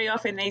not very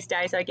often these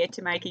days I get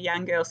to make a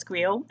young girl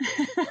squeal."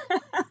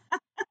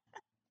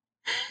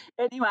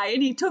 Anyway,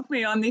 and he took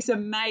me on this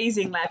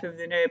amazing lap of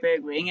the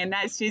Nürburgring, and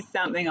that's just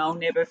something I'll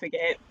never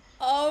forget.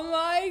 Oh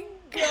my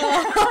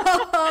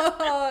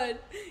God.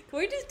 Can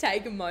we just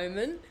take a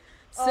moment?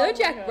 Sir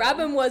Jack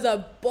Brabham was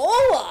a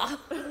baller.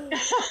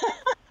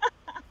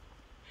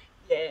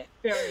 Yeah,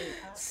 very.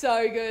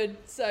 So good,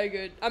 so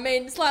good. I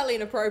mean, slightly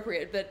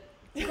inappropriate, but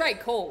great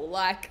call.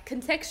 Like,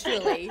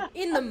 contextually,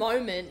 in the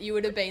moment, you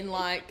would have been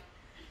like,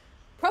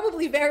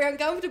 probably very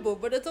uncomfortable,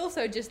 but it's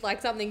also just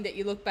like something that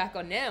you look back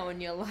on now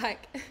and you're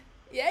like,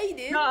 yeah, you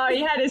did. Oh,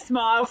 he had a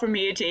smile from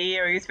ear to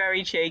ear. He was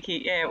very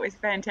cheeky. Yeah, it was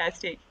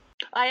fantastic.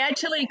 I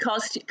actually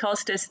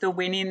cost us the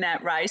win in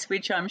that race,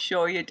 which I'm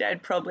sure your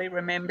dad probably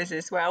remembers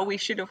as well. We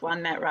should have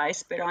won that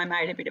race, but I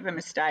made a bit of a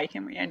mistake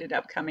and we ended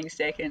up coming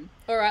second.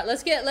 All right,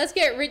 let's get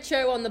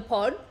Richo on the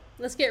pod.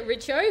 Let's get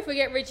Richo. If we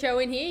get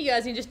Richo in here, you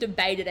guys can just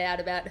debate it out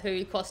about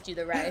who cost you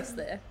the race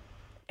there.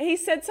 He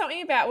said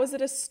something about, was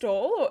it a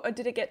stall or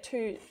did it get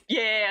too...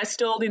 Yeah, I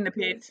stalled in the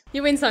pits.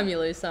 You win some, you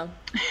lose some.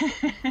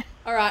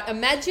 All right,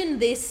 imagine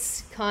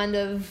this kind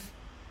of,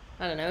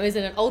 I don't know, is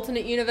it an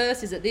alternate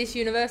universe? Is it this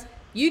universe?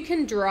 You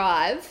can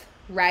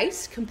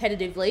race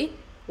competitively,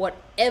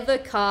 whatever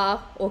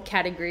car or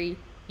category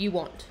you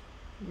want.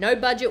 No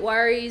budget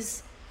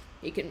worries.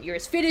 You're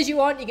as fit as you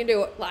want. You can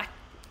do it like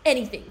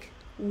anything.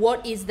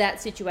 What is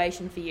that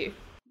situation for you?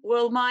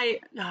 Well, my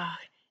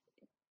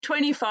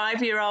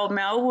 25-year-old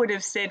Mel would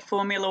have said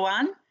Formula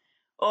One,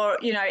 or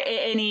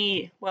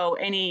any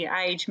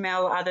age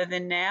Mel other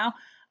than now,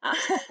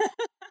 which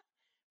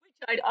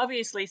I'd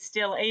obviously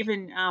still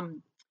even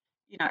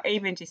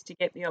just to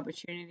get the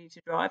opportunity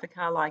to drive a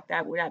car like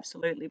that would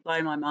absolutely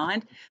blow my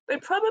mind.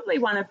 But probably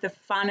one of the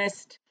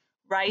funnest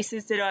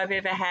races that I've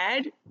ever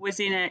had was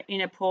in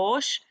a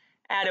Porsche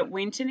out at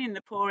Winton in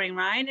the pouring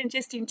rain. And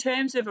just in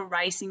terms of a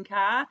racing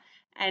car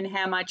and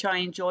how much I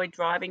enjoyed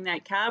driving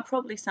that car,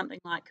 probably something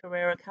like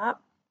Carrera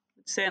Cup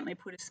would certainly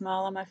put a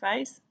smile on my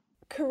face.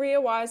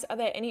 Career-wise, are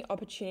there any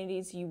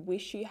opportunities you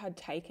wish you had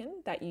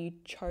taken that you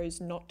chose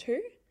not to?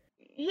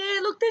 Yeah,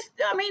 look,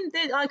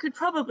 I could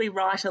probably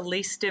write a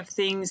list of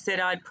things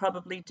that I'd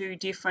probably do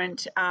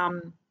different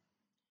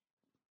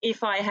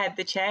if I had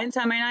the chance.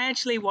 I mean, I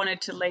actually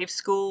wanted to leave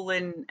school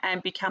and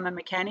become a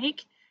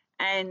mechanic,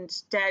 and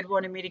Dad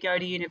wanted me to go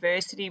to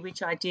university,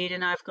 which I did,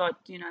 and I've got,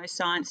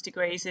 science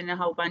degrees and a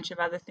whole bunch of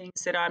other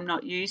things that I'm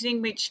not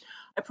using, which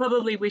I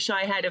probably wish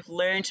I had have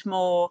learnt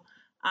more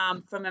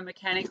from a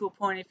mechanical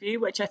point of view,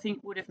 which I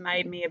think would have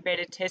made me a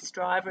better test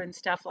driver and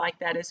stuff like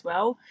that as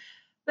well.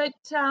 But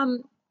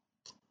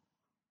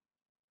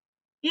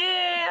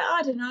yeah,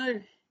 I don't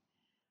know.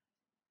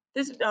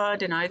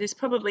 There's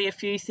probably a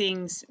few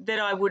things that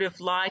I would have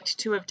liked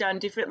to have done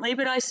differently,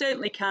 but I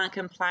certainly can't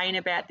complain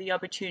about the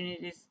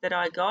opportunities that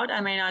I got.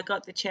 I mean, I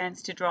got the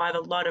chance to drive a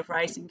lot of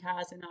racing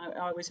cars, and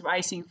I was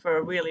racing for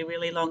a really,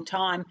 really long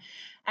time.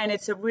 And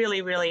it's a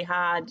really, really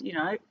hard,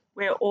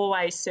 we're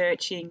always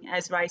searching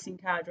as racing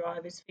car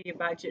drivers for your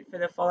budget for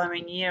the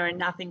following year, and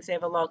nothing's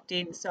ever locked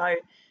in. So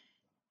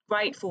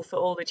grateful for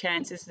all the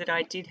chances that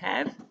I did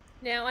have.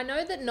 Now, I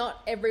know that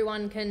not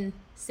everyone can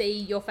see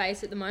your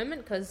face at the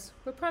moment because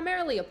we're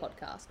primarily a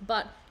podcast,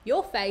 but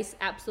your face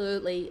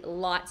absolutely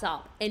lights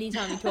up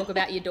anytime you talk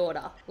about your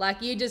daughter.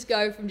 Like, you just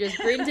go from just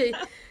grin to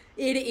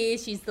ear to ear.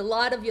 She's the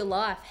light of your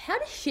life. How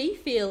does she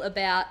feel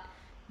about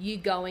you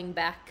going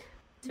back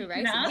to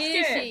racing?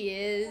 Here she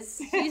is.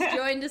 She's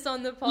joined us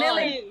on the pod.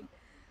 Lily.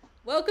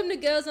 Welcome to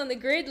Girls on the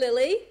Grid,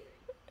 Lily.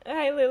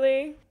 Hey,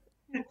 Lily.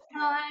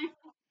 Hi.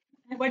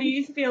 What do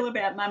you feel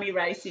about mummy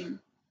racing?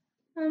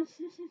 This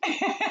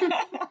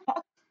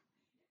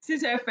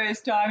is her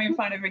first time in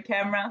front of a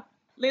camera.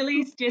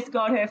 Lily's just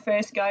got her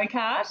first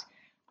go-kart,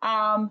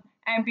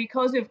 and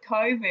because of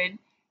COVID,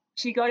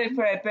 she got it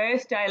for her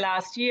birthday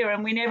last year,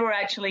 and we never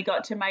actually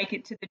got to make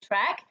it to the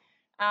track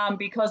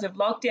because of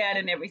lockdown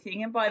and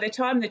everything. And by the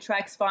time the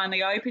tracks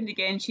finally opened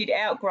again, she'd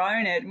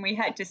outgrown it, and we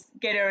had to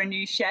get her a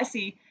new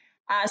chassis.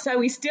 So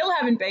we still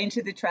haven't been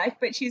to the track,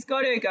 but she's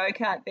got her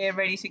go-kart there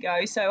ready to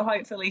go. So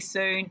hopefully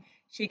soon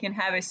she can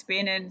have a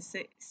spin and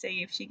see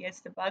if she gets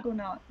the bug or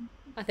not.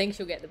 I think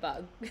she'll get the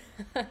bug.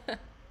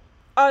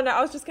 Oh no,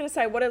 I was just going to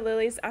say, what are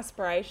Lily's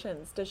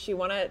aspirations? Does she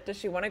want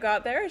to go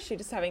out there, or is she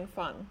just having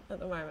fun at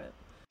the moment?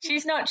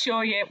 She's not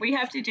sure yet. We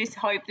have to just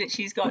hope that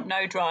she's got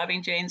no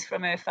driving genes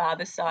from her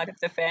father's side of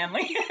the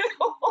family at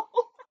all.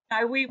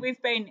 No,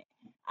 we've been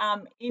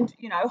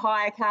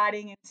hire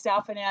karting and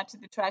stuff and out to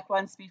the track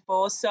once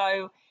before.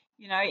 So,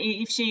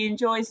 if she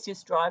enjoys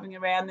just driving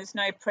around, there's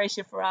no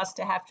pressure for us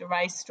to have to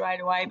race straight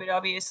away. But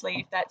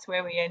obviously, if that's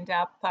where we end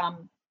up,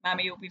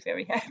 Mummy will be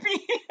very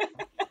happy.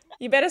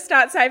 You better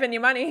start saving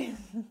your money.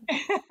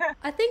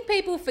 I think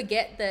people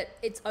forget that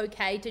it's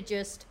okay to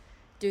just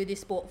do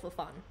this sport for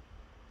fun.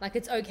 Like,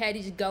 it's okay to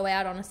just go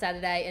out on a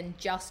Saturday and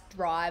just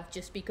drive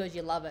just because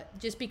you love it.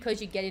 Just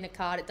because you get in a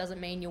car, it doesn't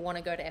mean you want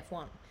to go to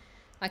F1.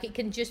 Like, it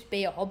can just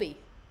be a hobby.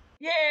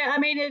 Yeah, I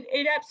mean,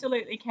 it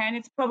absolutely can.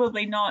 It's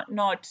probably not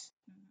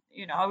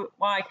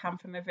I come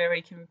from a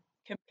very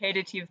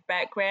competitive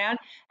background,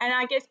 and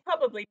I guess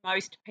probably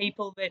most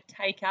people that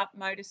take up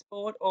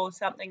motorsport or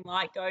something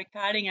like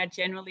go-karting are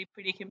generally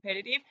pretty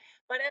competitive.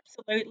 But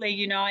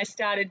absolutely, I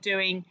started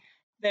doing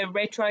the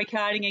retro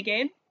karting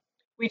again,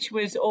 which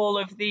was all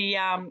of the,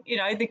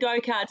 the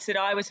go-karts that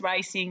I was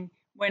racing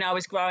when I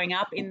was growing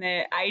up in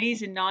the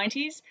 80s and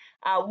 90s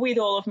with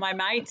all of my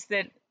mates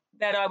that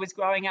I was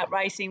growing up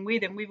racing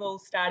with, and we've all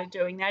started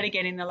doing that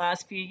again in the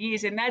last few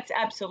years, and that's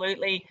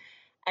absolutely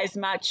as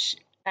much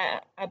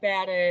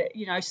about a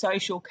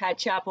social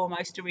catch up,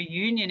 almost a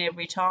reunion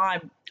every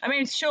time. I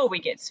mean, sure, we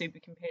get super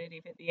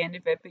competitive at the end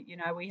of it, but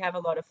we have a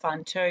lot of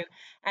fun too.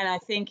 And I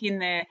think in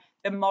the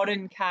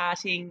modern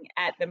karting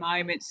at the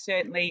moment,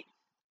 certainly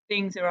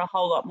things are a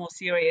whole lot more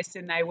serious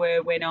than they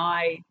were when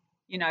I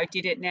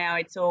did it. Now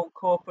it's all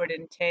corporate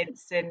and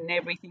tense, and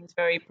everything's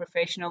very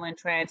professional, and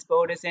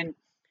transporters and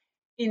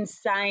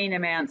insane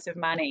amounts of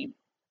money.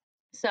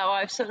 So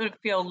I sort of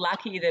feel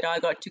lucky that I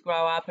got to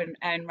grow up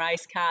and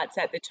race karts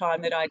at the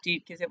time that I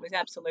did, because it was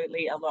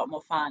absolutely a lot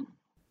more fun.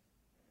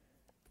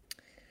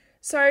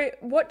 So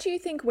what do you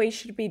think we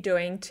should be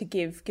doing to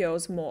give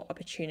girls more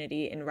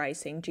opportunity in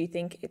racing? Do you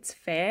think it's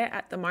fair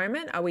at the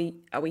moment? Are we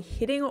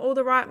hitting all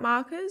the right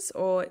markers,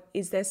 or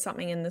is there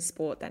something in the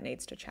sport that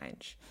needs to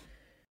change?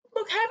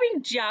 Look,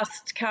 having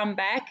just come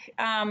back,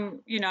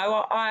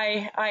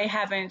 I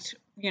haven't,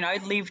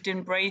 lived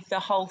and breathed the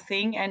whole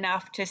thing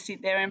enough to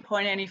sit there and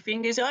point any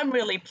fingers. I'm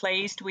really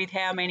pleased with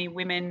how many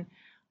women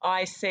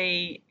I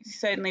see,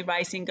 certainly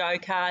racing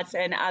go-karts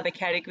and other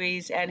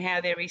categories, and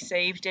how they're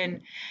received,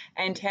 and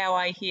how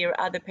I hear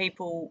other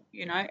people,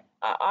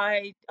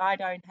 I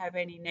don't have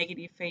any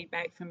negative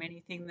feedback from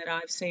anything that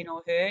I've seen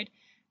or heard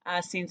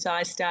since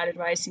I started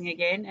racing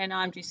again, and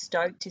I'm just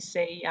stoked to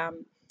see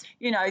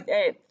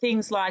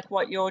things like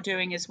what you're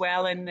doing as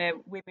well, and the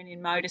women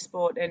in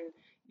motorsport, and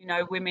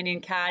women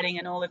in karting,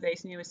 and all of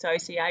these new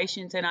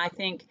associations. And I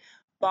think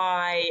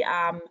by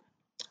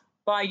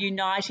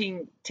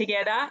uniting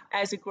together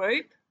as a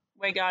group,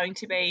 we're going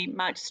to be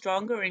much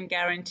stronger and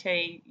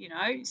guarantee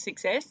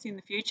success in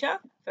the future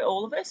for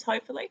all of us,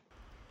 hopefully.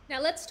 Now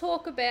let's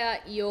talk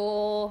about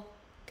your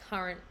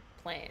current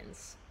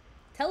plans.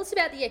 Tell us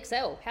about the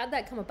Excel. How'd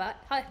that come about?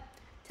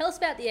 Tell us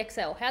about the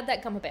Excel. How'd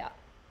that come about?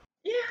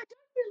 Yeah, I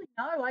don't really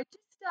know. I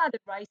just started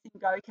racing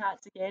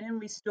go-karts again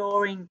and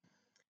restoring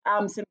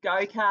some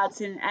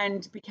go-karts,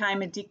 and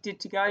became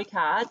addicted to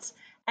go-karts.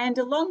 And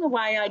along the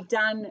way, I'd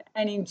done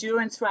an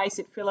endurance race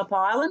at Phillip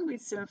Island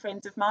with some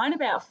friends of mine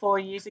about 4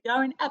 years ago,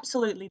 and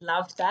absolutely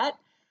loved that.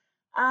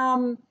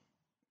 And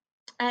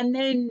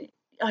then,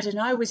 I don't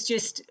know, was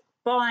just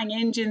buying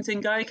engines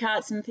and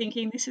go-karts and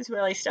thinking, this is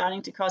really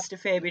starting to cost a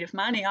fair bit of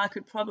money. I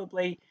could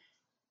probably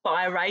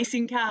buy a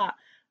racing car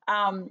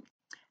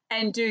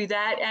and do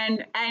that,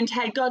 and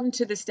had gotten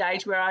to the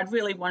stage where I'd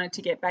really wanted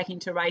to get back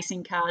into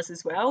racing cars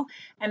as well.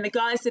 And the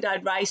guys that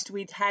I'd raced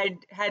with had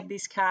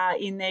this car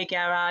in their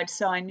garage,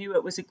 so I knew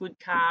it was a good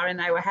car, and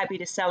they were happy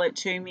to sell it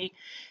to me.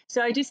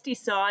 So I just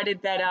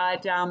decided that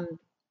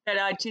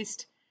I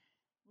just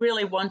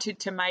really wanted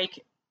to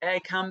make a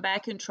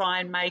comeback and try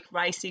and make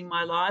racing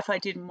my life. I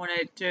didn't want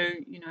to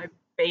do,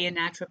 be a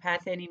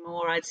naturopath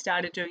anymore. I'd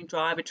started doing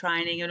driver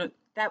training, and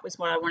that was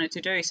what I wanted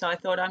to do. So I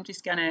thought, I'm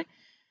just going to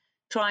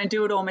try and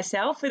do it all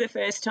myself for the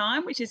first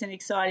time, which is an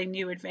exciting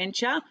new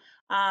adventure.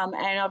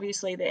 And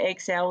obviously the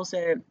XLs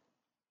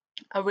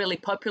are really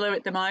popular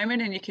at the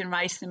moment, and you can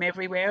race them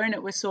everywhere. And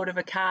it was sort of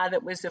a car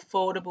that was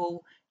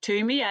affordable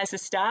to me as a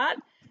start.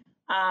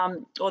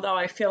 Although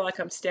I feel like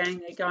I'm standing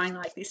there going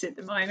like this at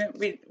the moment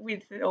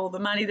with all the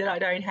money that I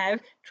don't have,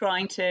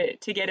 trying to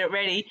get it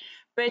ready.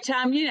 But,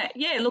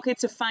 look,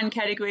 it's a fun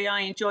category.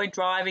 I enjoyed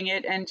driving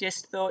it, and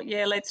just thought,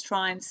 let's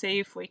try and see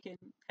if we can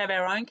have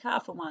our own car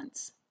for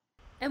once.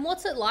 And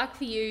what's it like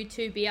for you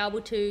to be able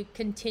to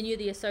continue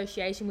the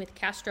association with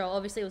Castrol?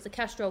 Obviously, it was the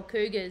Castrol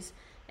Cougars,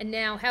 and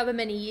now, however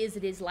many years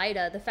it is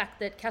later, the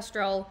fact that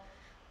Castrol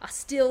are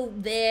still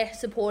there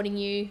supporting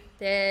you,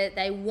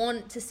 they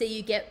want to see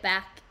you get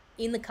back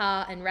in the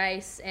car and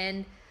race,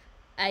 and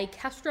a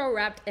Castrol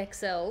wrapped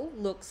XL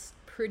looks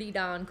pretty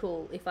darn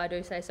cool, if I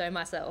do say so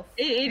myself.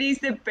 It is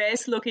the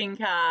best looking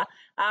car.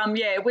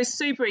 It was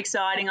super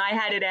exciting. I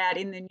had it out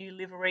in the new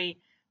livery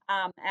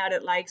out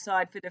at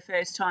Lakeside for the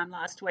first time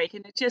last week,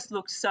 and it just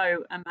looked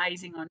so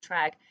amazing on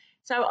track.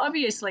 So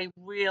obviously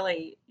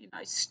really,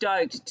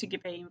 stoked to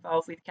be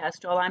involved with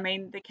Castrol. I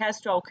mean, the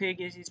Castrol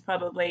Cougars is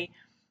probably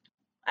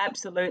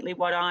absolutely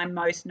what I'm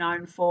most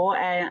known for,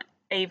 and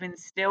even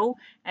still,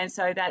 and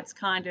so that's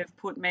kind of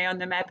put me on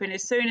the map. And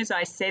as soon as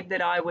I said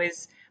that I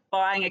was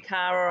buying a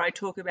car, or I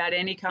talk about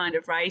any kind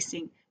of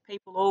racing,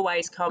 people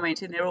always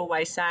comment, and they're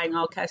always saying,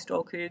 oh,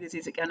 Castrol Cougars,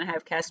 is it going to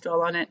have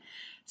Castrol on it?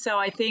 So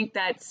I think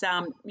that's,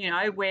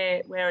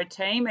 we're a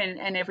team,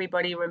 and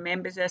everybody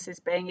remembers us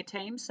as being a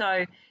team.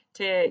 So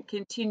to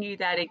continue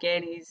that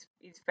again is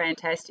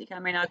fantastic. I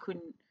mean, I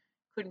couldn't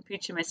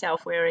picture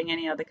myself wearing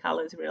any other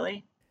colours,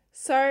 really.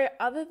 So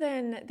other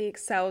than the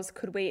Excels,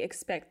 could we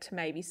expect to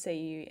maybe see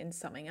you in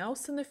something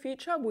else in the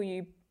future? Will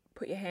you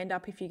put your hand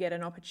up if you get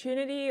an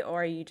opportunity,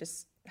 or are you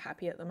just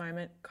happy at the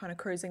moment, kind of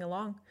cruising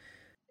along?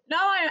 No,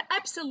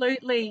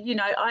 absolutely.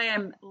 I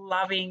am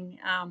loving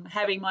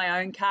having my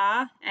own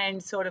car,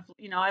 and sort of,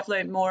 I've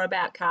learned more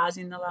about cars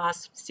in the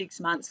last 6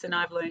 months than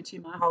I've learned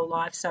in my whole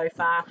life so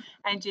far,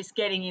 and just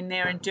getting in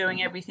there and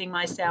doing everything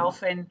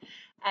myself,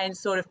 and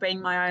sort of being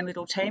my own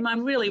little team.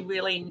 I'm really,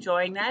 really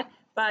enjoying that,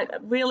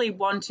 but really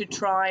want to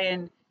try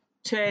and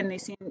turn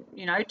this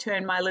in,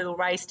 turn my little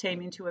race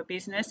team into a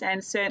business,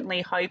 and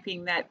certainly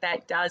hoping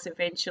that does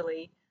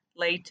eventually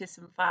lead to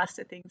some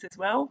faster things as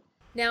well.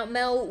 Now,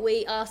 Mel,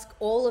 we ask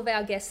all of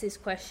our guests this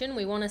question.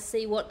 We want to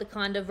see what the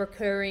kind of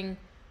recurring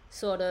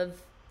sort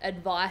of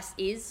advice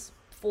is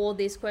for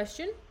this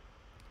question.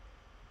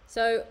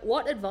 So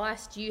what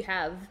advice do you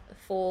have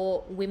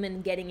for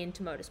women getting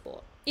into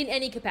motorsport in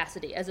any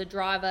capacity, as a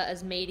driver,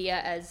 as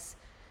media, as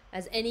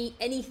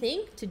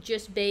anything, to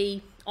just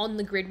be on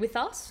the grid with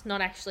us, not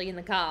actually in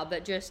the car,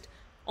 but just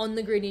on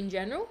the grid in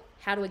general?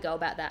 How do we go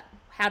about that?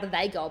 How do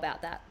they go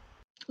about that?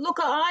 Look,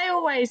 I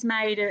always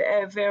made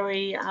a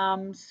very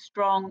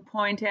strong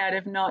point out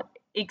of not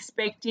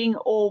expecting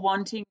or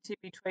wanting to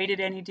be treated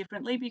any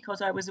differently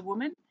because I was a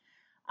woman,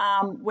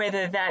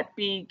 whether that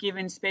be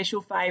given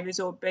special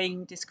favours or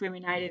being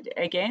discriminated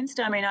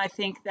against. I mean, I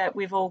think that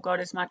we've all got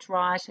as much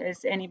right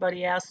as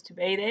anybody else to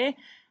be there.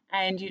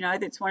 And,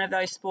 that's one of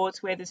those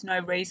sports where there's no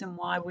reason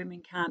why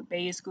women can't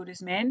be as good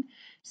as men.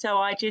 So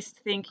I just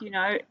think,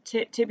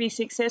 to be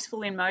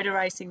successful in motor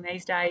racing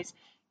these days,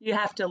 you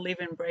have to live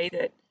and breathe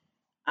it,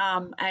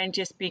 and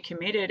just be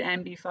committed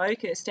and be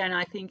focused. And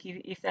I think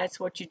if that's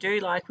what you do,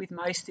 like with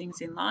most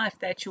things in life,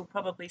 that you'll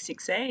probably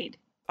succeed.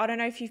 I don't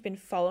know if you've been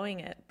following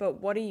it, but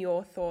what are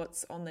your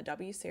thoughts on the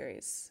W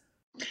Series?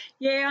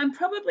 Yeah, I'm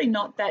probably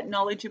not that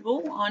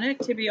knowledgeable on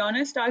it, to be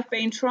honest. I've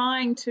been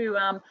trying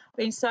to,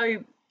 been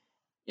so,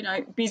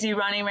 busy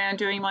running around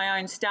doing my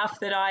own stuff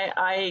that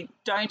I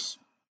don't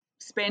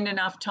spend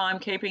enough time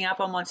keeping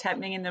up on what's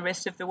happening in the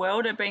rest of the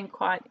world. I've been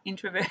quite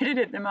introverted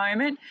at the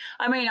moment.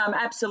 I mean, I'm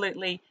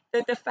absolutely,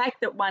 the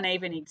fact that one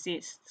even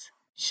exists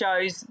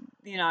shows,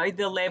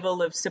 the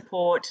level of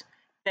support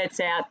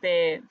that's out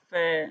there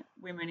for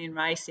women in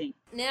racing.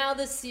 Now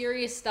the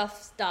serious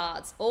stuff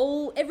starts.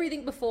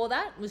 Everything before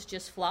that was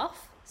just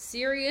fluff.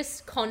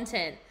 Serious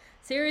content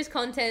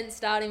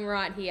starting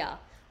right here.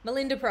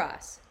 Melinda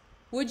Price,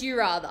 would you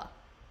rather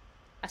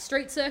a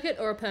street circuit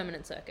or a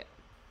permanent circuit?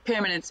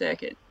 Permanent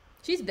circuit.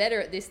 She's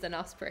better at this than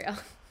us, Priya.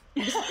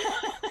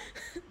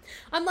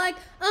 I'm like,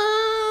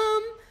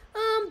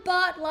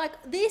 but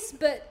like this,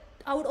 but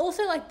I would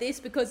also like this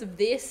because of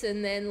this,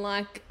 and then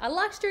like I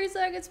like street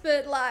circuits,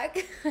 but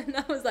like, and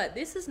I was like,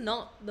 this is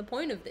not the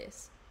point of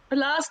this. The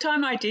last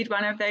time I did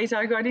one of these,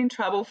 I got in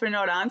trouble for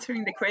not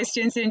answering the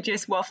questions and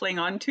just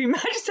waffling on too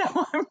much, so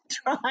I'm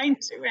trying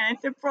to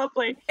answer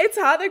properly. It's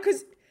hard though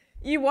because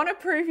you want to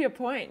prove your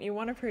point.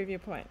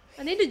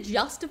 I need to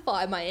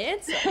justify my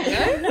answer,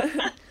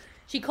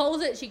 She calls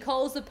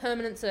the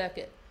permanent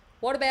circuit.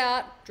 What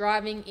about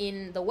driving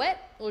in the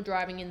wet or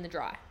driving in the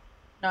dry?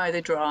 No,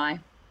 the dry.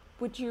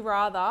 Would you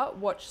rather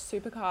watch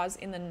supercars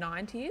in the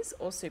 90s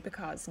or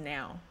supercars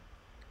now?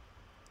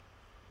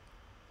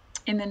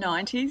 In the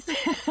 90s.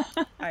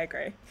 I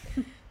agree.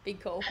 Big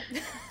call.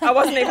 I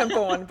wasn't even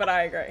born, but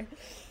I agree.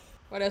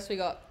 What else we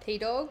got?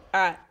 P-Dog?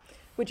 All right.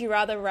 Would you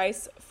rather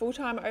race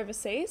full-time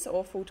overseas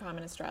or full-time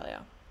in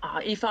Australia?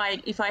 If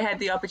I had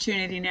the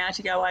opportunity now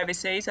to go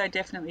overseas, I'd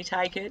definitely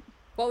take it.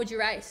 What would you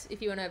race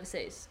if you went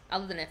overseas,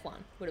 other than F1?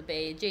 Would it be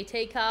a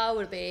GT car?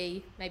 Would it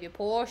be maybe a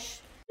Porsche?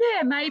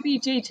 Yeah, maybe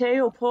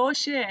GT or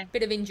Porsche, yeah.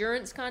 Bit of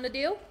endurance kind of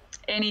deal?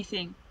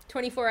 Anything.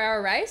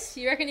 24-hour race?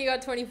 You reckon you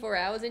got 24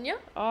 hours in you?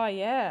 Oh,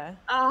 yeah.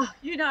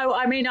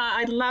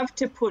 I'd love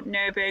to put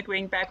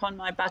Nürburgring back on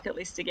my bucket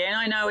list again.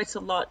 I know it's a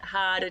lot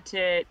harder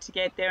to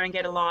get there and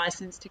get a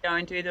licence to go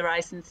and do the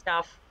race and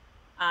stuff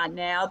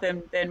now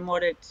than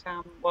what it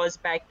was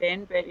back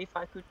then. But if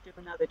I could do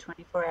another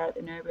 24-hour at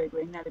the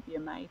Nürburgring, that'd be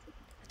amazing.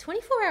 A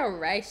 24-hour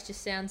race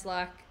just sounds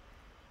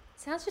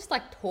just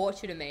like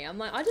torture to me. I'm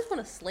like, I just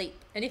want to sleep.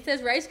 And if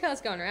there's race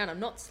cars going around,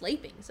 I'm not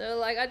sleeping. So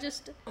like,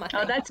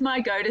 that's my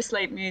go to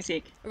sleep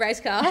music.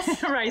 Race cars?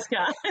 Race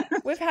car.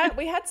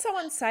 We had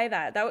someone say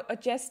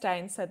that. Jess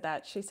Dane said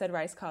that. She said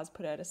race cars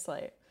put her to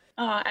sleep.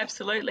 Oh,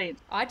 absolutely.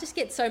 I just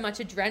get so much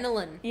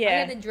adrenaline.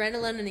 Yeah. I get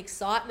adrenaline and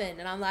excitement,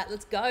 and I'm like,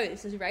 let's go.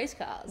 This is race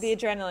cars. The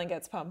adrenaline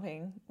gets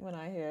pumping when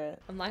I hear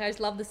it. I'm like, I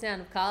just love the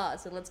sound of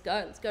cars, so let's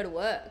go. Let's go to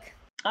work.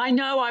 I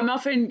know I'm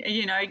often,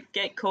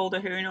 get called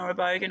a hoon or a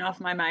bogan off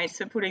my mates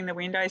for putting the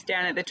windows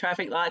down at the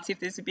traffic lights if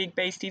there's a big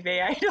beastie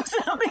V8 or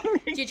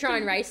something. Do you try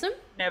and race them?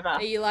 Never.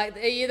 Are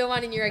you the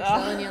one in your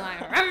Excel and you're like,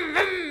 rum,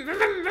 rum,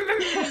 rum,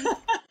 rum, rum.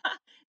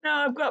 No,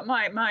 I've got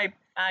my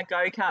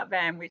go-kart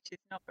van, which is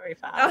not very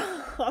far.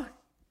 Oh.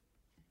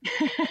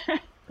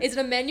 Is it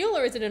a manual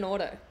or is it an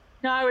auto?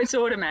 No, it's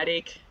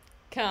automatic.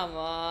 Come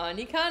on,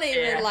 you can't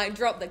even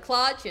drop the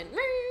clutch and.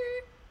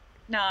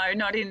 No,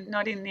 not in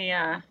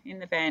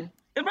the van.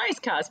 The race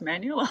car's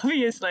manual,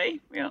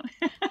 obviously.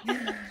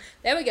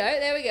 There we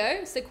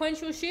go.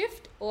 Sequential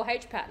shift or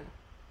H pattern?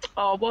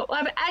 Oh, well,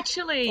 I've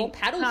actually... Or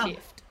paddle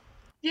shift?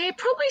 Yeah,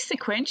 probably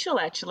sequential,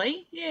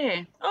 actually.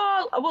 Yeah.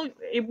 Oh, well,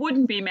 it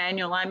wouldn't be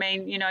manual. I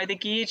mean, the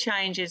gear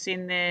changes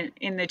in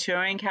the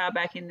touring car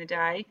back in the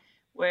day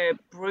were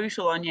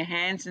brutal on your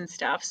hands and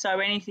stuff, so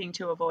anything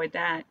to avoid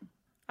that.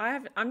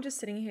 I'm just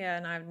sitting here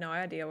and I have no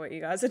idea what you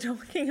guys are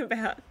talking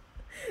about.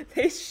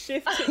 These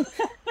shifting...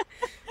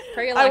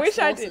 Priya likes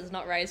horses,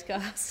 not race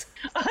cars.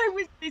 I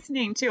was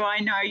listening to, I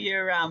know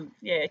you're,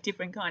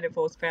 different kind of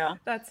horsepower.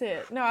 That's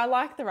it. No, I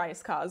like the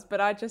race cars, but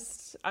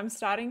I'm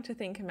starting to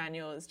think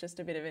manual is just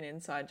a bit of an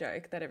inside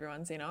joke that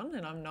everyone's in on,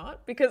 and I'm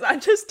not, because I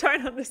just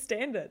don't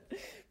understand it.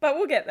 But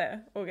we'll get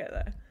there.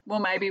 Well,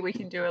 maybe we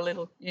can do a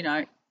little,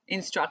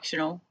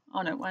 instructional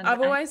on it one day.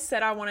 I've always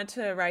said I wanted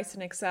to race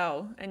an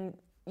Excel, and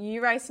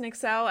you race an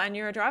Excel and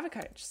you're a driver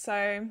coach.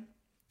 So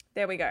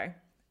there we go.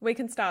 We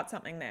can start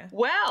something there.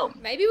 Well,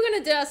 maybe we're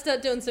going to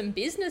start doing some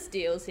business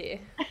deals here.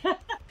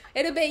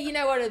 It'll be, you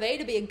know what it'll be?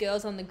 It'll be a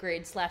Girls on the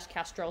Grid /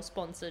 Castrol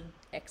sponsored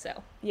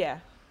Excel. Yeah,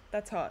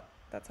 that's hot.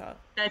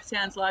 That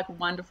sounds like a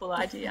wonderful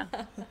idea.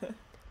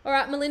 All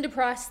right, Melinda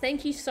Price,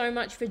 thank you so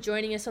much for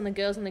joining us on the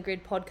Girls on the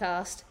Grid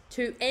podcast.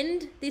 To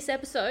end this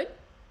episode,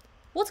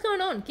 what's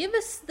going on? Give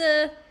us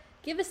the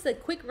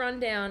quick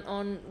rundown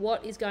on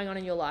what is going on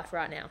in your life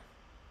right now.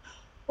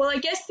 Well, I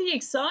guess the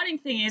exciting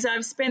thing is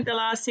I've spent the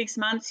last 6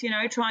 months,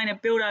 trying to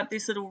build up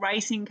this little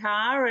racing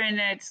car, and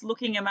it's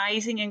looking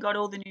amazing and got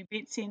all the new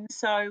bits in.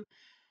 So,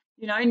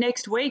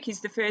 next week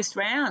is the first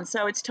round.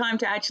 So it's time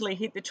to actually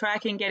hit the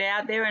track and get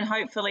out there, and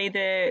hopefully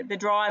the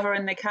driver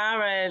and the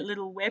car are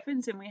little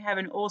weapons and we have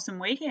an awesome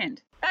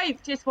weekend. I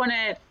just want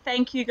to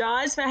thank you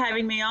guys for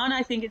having me on.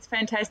 I think it's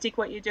fantastic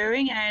what you're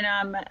doing,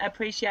 and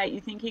appreciate you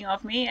thinking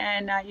of me,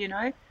 and,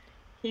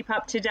 keep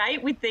up to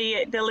date with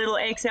the little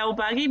XL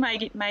buggy.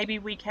 Maybe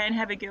we can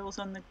have a girls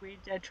on the grid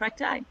track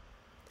day.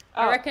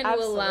 I reckon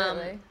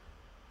absolutely.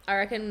 I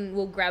reckon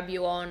we'll grab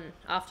you on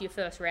after your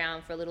first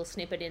round for a little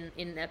snippet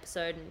in the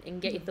episode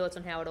and get your thoughts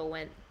on how it all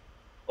went.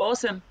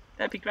 Awesome.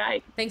 That'd be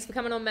great. Thanks for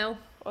coming on, Mel.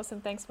 Awesome.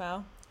 Thanks,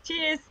 Mel.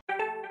 Cheers.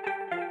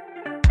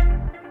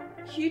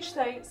 Huge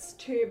thanks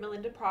to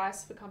Melinda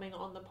Price for coming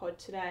on the pod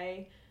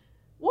today.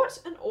 What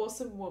an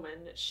awesome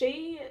woman.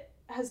 She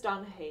has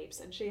done heaps,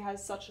 and she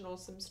has such an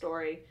awesome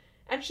story,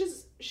 and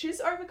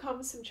she's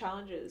overcome some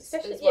challenges,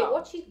 especially as well.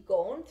 What she's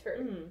gone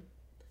through.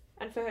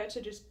 And for her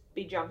to just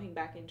be jumping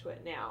back into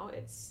it now,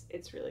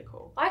 it's really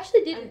cool. I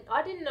actually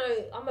I didn't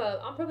know.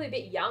 I'm probably a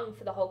bit young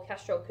for the whole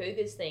Castrol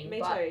Cougars thing.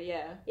 Me too,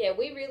 yeah. Yeah,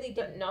 we really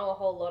didn't know a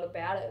whole lot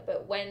about it,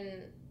 but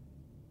when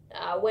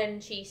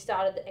she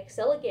started the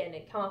Excel again,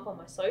 it came up on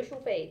my social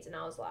feeds, and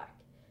I was like,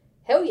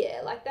 hell yeah,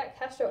 like that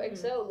Castrol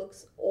Excel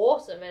looks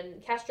awesome.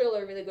 And Castrol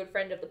are a really good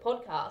friend of the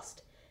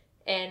podcast,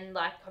 and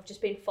like I've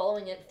just been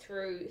following it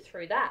through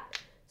that.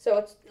 So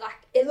it's like,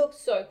 it looks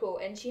so cool.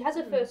 And she has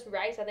her first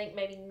race, I think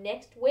maybe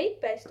next week,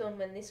 based on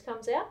when this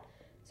comes out.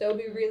 So it'll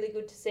be really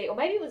good to see. Or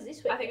maybe it was this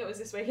weekend. I think it was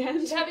this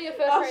weekend. She's having her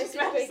first race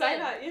this weekend. Say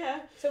that,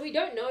 yeah. So we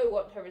don't know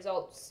what her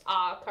results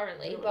are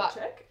currently, but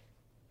check.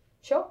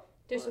 Sure.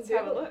 Let's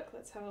have a look.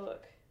 But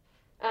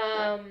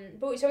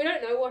so we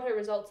don't know what her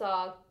results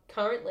are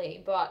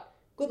currently, but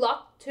good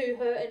luck to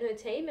her and her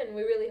team, and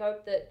we really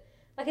hope that,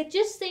 like, it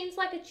just seems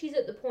like she's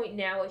at the point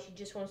now where she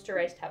just wants to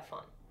race to have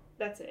fun.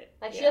 That's it.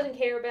 Like, she doesn't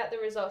care about the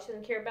results, she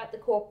doesn't care about the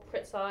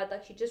corporate side,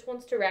 like, she just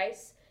wants to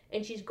race,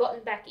 and she's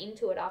gotten back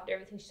into it after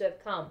everything she's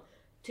overcome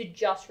to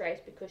just race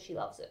because she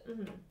loves it.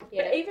 Mm-hmm.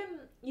 Yeah. But even,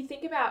 you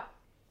think about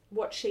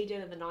what she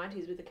did in the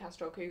 90s with the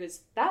Castrol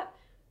Cougars, that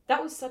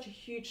was such a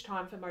huge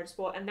time for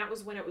motorsport, and that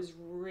was when it was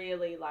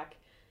really, like,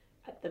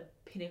 at the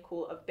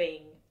pinnacle of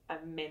being a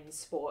men's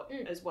sport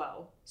as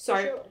well.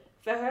 So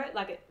for her,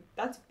 like,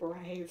 that's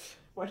brave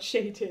what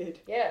she did.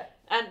 Yeah.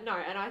 And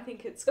I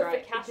think it's good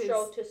great for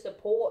Castrol to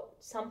support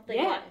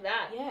something like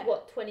that. Yeah.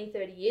 20,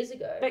 30 years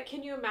ago. But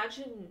can you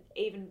imagine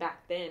even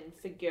back then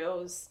for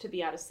girls to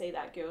be able to see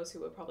that, girls who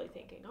were probably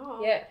thinking,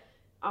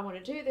 I want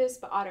to do this,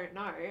 but I don't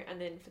know,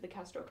 and then for the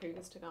Castrol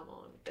Cougars to come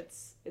on,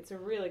 it's a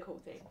really cool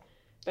thing.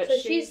 But so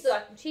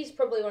she's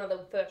probably one of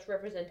the first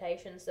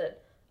representations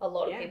that a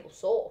lot of people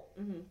saw.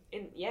 Mm-hmm.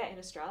 In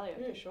Australia,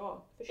 for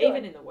sure.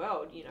 Even in the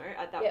world,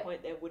 at that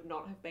point there would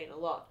not have been a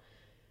lot.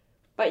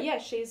 But yeah,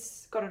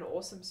 she's got an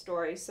awesome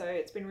story, so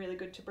it's been really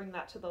good to bring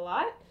that to the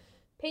light.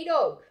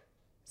 P-Dog,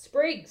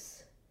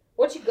 Spriggs,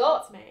 what you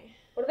got? That's me.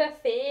 What have our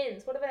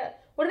fans, what have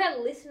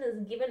our listeners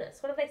given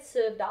us? What have they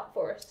served up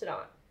for us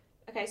tonight?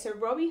 Okay, so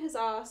Robbie has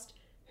asked,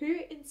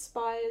 who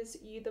inspires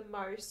you the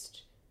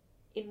most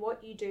in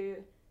what you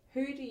do?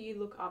 Who do you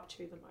look up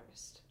to the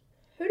most?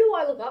 Who do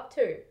I look up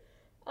to?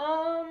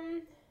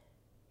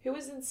 Who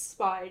has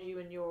inspired you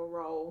in your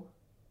role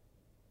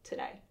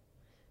today?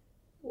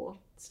 Or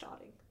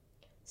starting?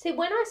 See,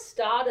 when I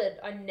started,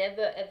 I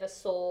never ever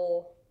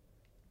saw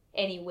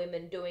any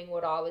women doing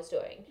what I was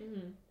doing.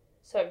 Mm-hmm.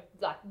 So,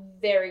 like,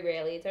 very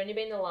rarely. It's only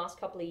been the last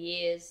couple of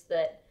years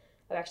that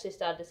I've actually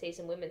started to see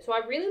some women. So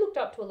I really looked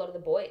up to a lot of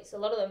the boys, a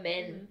lot of the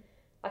men.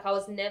 Mm-hmm. Like,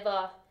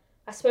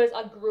 I suppose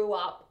I grew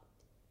up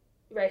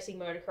racing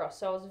motocross,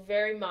 so I was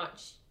very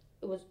much,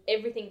 it was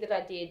everything that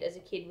I did as a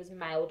kid was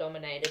male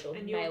dominated or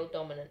male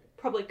dominant.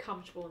 Probably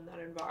comfortable in that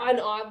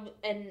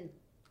environment.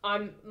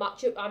 I'm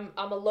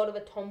a lot of a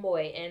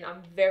tomboy, and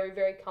I'm very,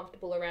 very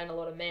comfortable around a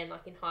lot of men.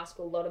 Like in high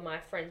school, a lot of my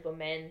friends were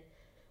men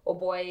or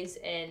boys,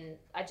 and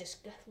I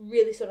just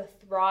really sort of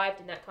thrived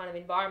in that kind of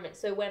environment.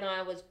 So when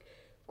I was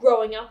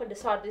growing up and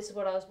decided this is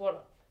what I was,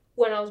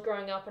 when I was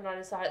growing up and I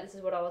decided this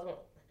is what I was,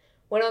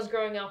 when I was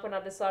growing up and I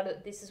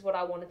decided this is what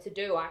I wanted to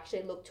do, I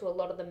actually looked to a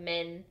lot of the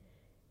men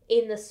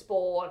in the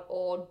sport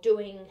or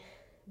doing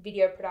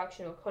video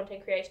production or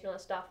content creation and all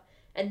that stuff.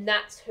 And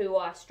that's who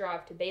I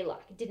strive to be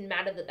like. It didn't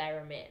matter that they were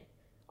a man.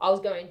 I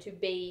was going to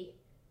be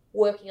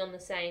working on the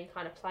same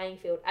kind of playing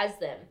field as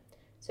them.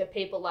 So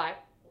people like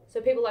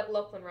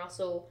Lachlan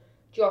Russell,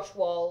 Josh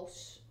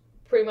Walsh,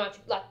 pretty much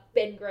like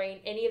Ben Green,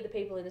 any of the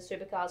people in the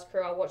Supercars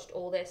crew, I watched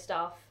all their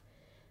stuff.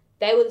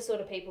 They were the sort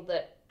of people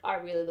that I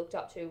really looked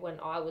up to when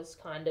I was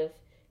kind of,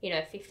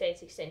 15,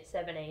 16,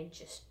 17,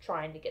 just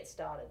trying to get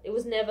started. It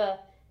was never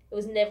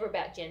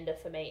about gender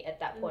for me at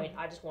that point.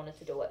 I just wanted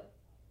to do it.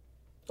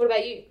 What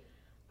about you?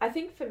 I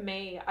think for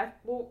me,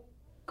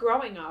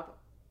 growing up,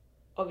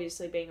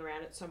 obviously being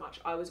around it so much,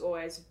 I was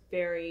always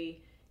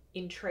very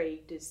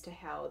intrigued as to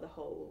how the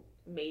whole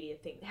media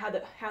thing, how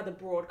the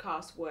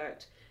broadcast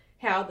worked,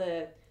 how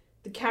the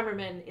the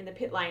cameraman in the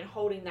pit lane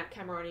holding that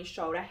camera on his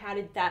shoulder, how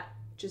did that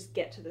just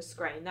get to the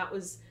screen? That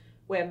was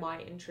where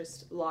my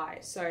interest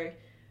lies. So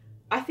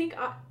I think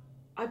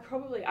I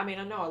probably, I mean,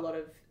 I know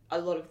a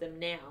lot of them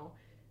now,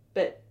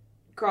 but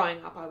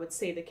growing up I would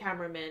see the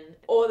cameramen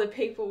or the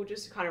people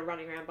just kind of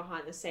running around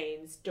behind the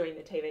scenes doing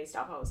the TV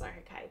stuff. I was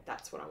like, okay,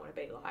 that's what I want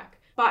to be like.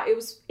 But it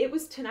was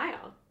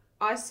Tenayah.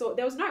 I saw,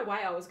 there was no way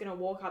I was going to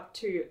walk up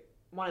to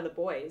one of the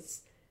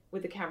boys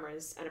with the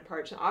cameras and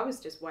approach. I was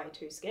just way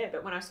too scared.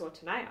 But when I saw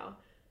Tenayah,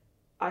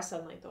 I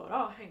suddenly thought,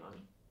 oh, hang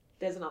on,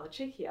 there's another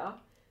chick here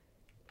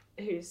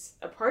who's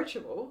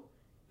approachable.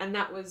 And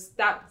that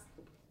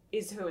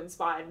is who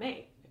inspired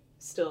me.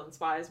 Still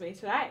inspires me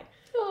today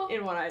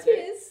in what I do.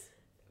 Tears.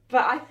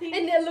 But I think...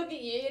 And now look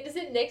at you. You're just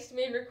sit next to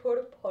me and record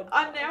a podcast.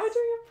 I'm now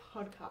doing a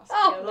podcast.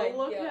 Oh my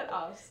Look God. at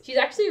us. She's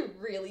actually a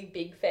really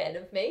big fan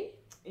of me.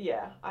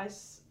 Yeah, I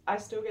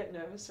still get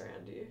nervous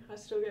around you. I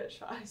still get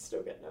shy. I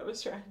still get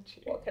nervous around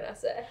you. What can I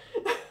say?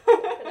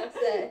 What can I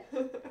say?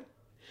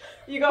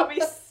 You got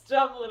me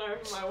stumbling over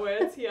my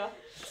words here.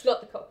 It's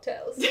not the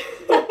cocktails.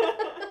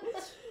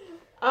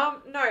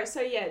 No,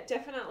 so yeah,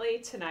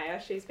 definitely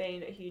Tenayah. She's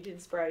been a huge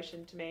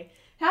inspiration to me.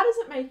 How does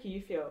it make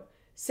you feel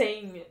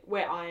seeing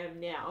where I am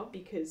now?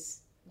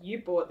 Because you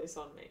brought this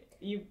on me.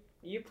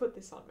 You put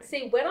this on me.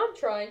 See, when I'm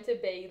trying to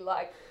be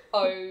like,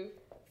 oh,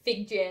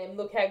 fig jam,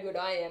 look how good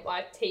I am,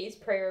 I tease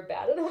Priya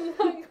about it. I'm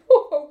like,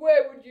 oh,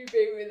 where would you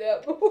be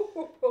without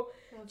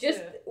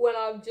when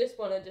I just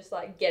want to just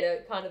like get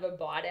a kind of a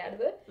bite out of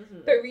it.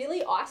 Mm-hmm. But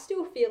really, I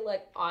still feel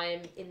like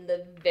I'm in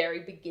the very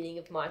beginning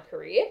of my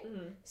career.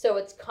 Mm-hmm. So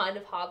it's kind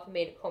of hard for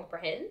me to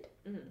comprehend.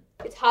 Mm-hmm.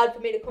 It's hard for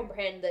me to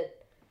comprehend that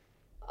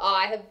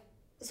I have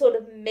sort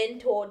of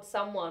mentored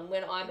someone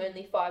when I'm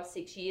only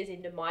 5-6 years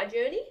into my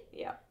journey.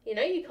 Yeah. You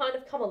know, you kind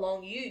of come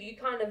along, you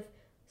kind of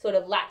sort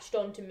of latched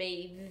onto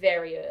me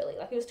very early.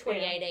 Like it was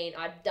 2018,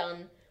 I'd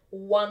done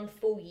 1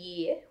 full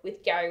year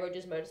with Gary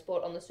Rogers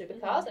Motorsport on the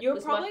supercars.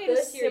 You're probably at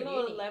a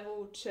similar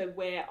level to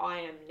where I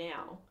am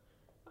now,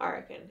 I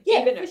reckon.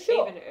 Yeah, even, for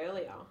sure. Even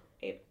earlier.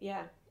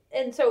 Yeah.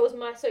 And so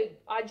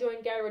I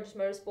joined Gary Rogers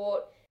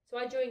Motorsport. So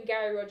I joined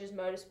Gary Rogers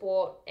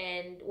Motorsport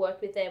and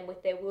worked with them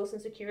with their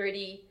Wilson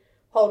Security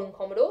Holden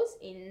Commodores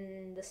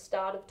in the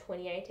start of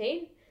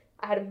 2018.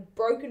 I had a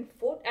broken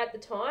foot at the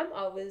time.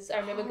 I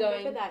remember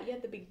that. You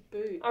had the big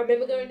boot. I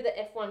remember going to the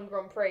F1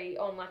 Grand Prix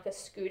on like a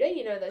scooter.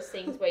 You know those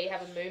things where you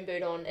have a moon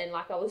boot on, and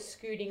like I was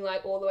scooting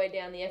like all the way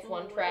down the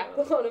F1 track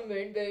on a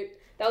moon boot.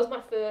 That was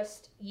my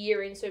first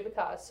year in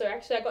supercars. So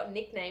actually I got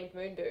nicknamed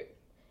Moon Boot.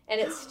 And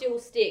it still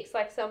sticks.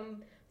 Like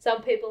some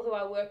people who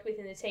I worked with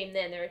in the team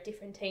then, they're at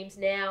different teams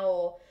now,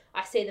 or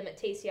I see them at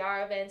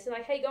TCR events and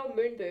like, hey, go on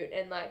Moon Boot.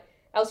 And like,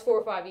 that was 4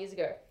 or 5 years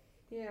ago.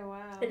 Yeah,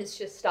 wow. And it's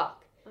just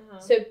stuck. Uh-huh.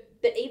 So,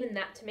 but even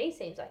that to me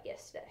seems like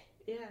yesterday.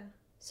 Yeah.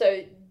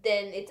 So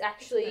then it's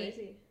actually,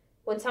 crazy.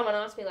 When someone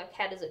asks me like,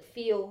 how does it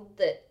feel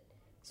that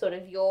sort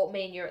of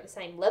me and you're at the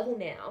same level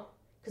now?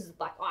 Because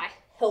like I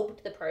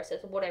helped the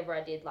process of whatever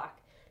I did, like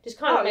just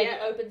kind of maybe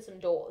open some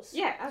doors.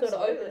 Yeah, absolutely.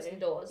 Sort of open some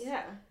doors.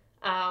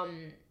 Yeah.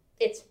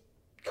 It's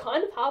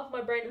kind of hard for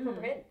my brain to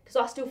comprehend because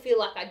I still feel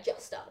like I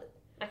just started.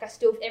 Like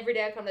every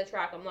day I come to the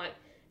track, I'm like,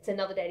 it's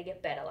another day to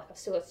get better. Like I've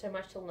still got so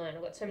much to learn.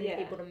 I've got so many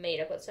people to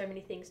meet. I've got so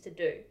many things to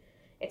do.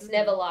 It's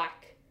never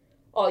like,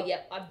 oh,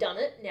 yeah, I've done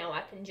it. Now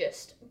I can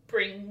just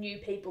bring new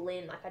people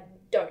in. Like I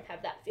don't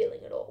have that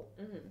feeling at all.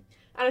 Mm-hmm. And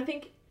I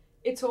think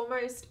it's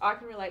almost, I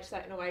can relate to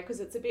that in a way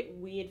because it's a bit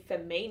weird for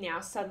me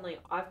now. Suddenly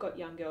I've got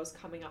young girls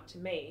coming up to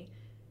me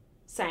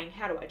saying,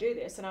 how do I do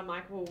this? And I'm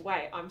like, well,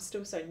 wait, I'm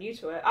still so new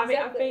to it. I mean,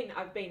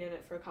 I've been in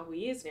it for a couple of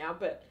years now,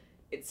 but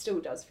it still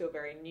does feel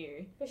very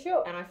new. For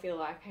sure. And I feel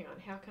like, hang on,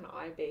 how can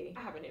I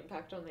have an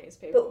impact on these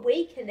people? But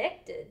we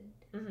connected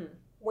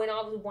when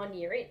I was 1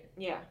 year in.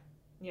 Yeah.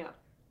 Yeah.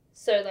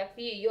 So, like, for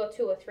you, you're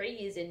 2 or 3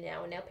 years in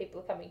now, and now people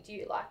are coming to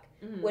you. Like,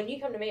 when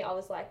you come to me, I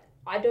was like,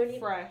 I don't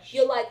even... Fresh.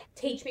 You're like,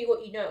 teach me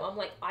what you know. I'm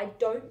like, I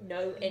don't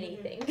know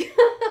anything.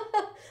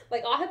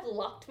 Like, I have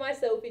lucked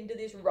myself into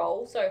this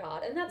role so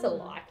hard, and that's a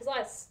lie,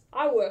 because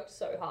I worked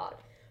so hard.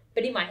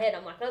 But in my head,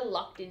 I'm like, I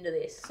lucked into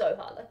this so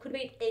hard. That could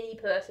have been any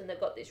person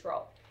that got this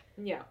role.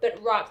 Yeah. But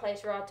right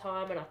place, right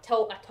time, and I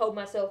told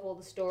myself all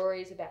the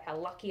stories about how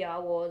lucky I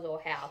was,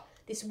 or how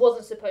this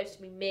wasn't supposed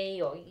to be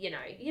me, or you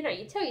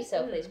tell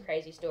yourself these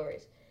crazy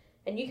stories.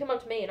 And you come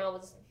up to me, and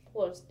it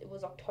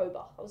was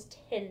October. I was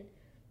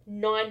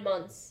 9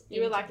 months.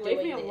 You were like, leave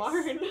me this.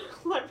 alone.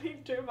 Let me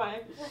do my.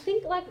 I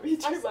think like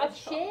I've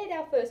shared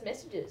our first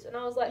messages, and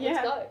I was like,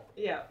 let's go.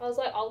 Yeah. I was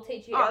like, I'll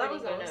teach you awesome.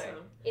 everything I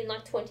know in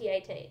like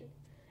 2018.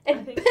 And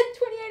in 2018,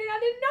 I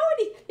didn't know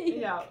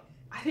anything. Yeah.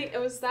 I think it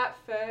was that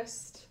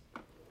first.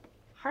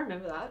 I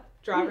remember that.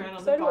 Drive around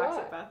on the bikes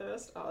at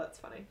Bathurst. Oh, that's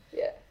funny.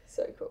 Yeah,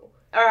 so cool.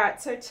 All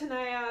right, so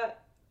Tenayah,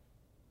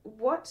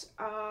 what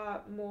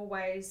are more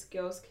ways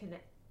girls can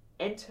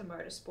enter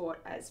motorsport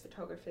as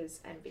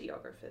photographers and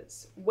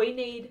videographers? We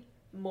need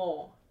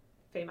more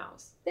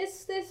females.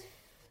 There's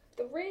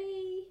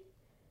 3.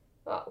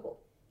 Well,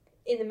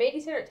 in the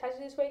media centre at Tassie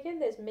this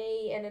weekend, there's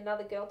me and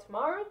another girl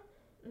tomorrow.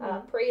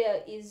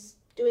 Priya is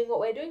doing what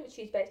we're doing, but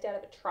she's based out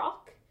of a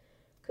truck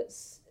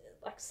because,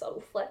 like,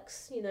 subtle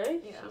flex, you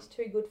know, she's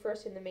too good for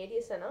us in the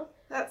media centre.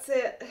 That's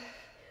it.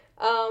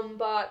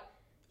 But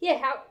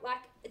yeah,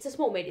 it's a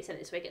small media centre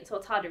this weekend, so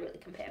it's hard to really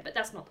compare, but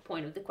that's not the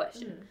point of the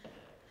question.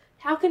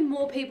 How can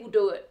more people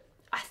do it?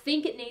 I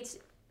think it needs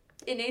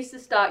to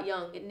start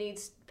young. It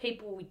needs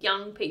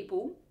young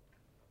people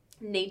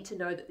need to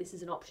know that this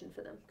is an option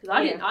for them. Because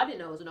I didn't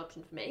know it was an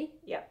option for me.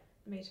 Yeah,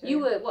 me too. You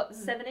were,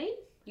 17?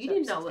 You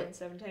didn't know 16, it.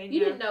 17, You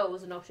didn't know it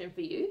was an option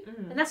for you.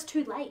 And that's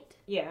too late.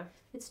 Yeah.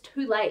 It's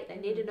too late. They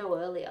need to know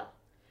earlier.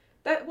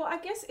 Well, I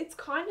guess it's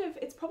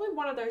probably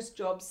one of those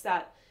jobs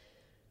that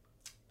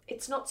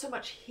it's not so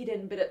much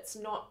hidden, but it's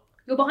not...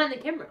 You're behind the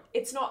camera.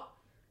 It's not...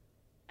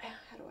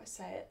 How do I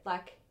say it?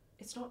 Like,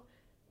 it's not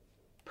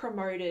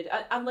promoted.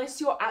 Unless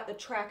you're at the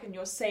track and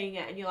you're seeing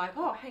it and you're like,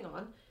 oh, hang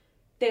on,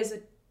 there's a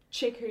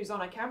chick who's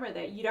on a camera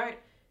there. You don't...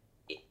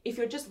 If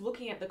you're just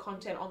looking at the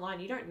content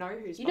online, you don't know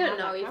who's behind that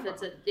camera. You don't know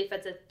if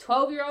it's a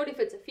 12-year-old, if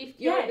it's a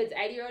 50-year-old, if it's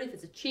 80-year-old, if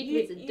it's a chick,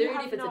 if it's a dude,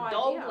 if it's a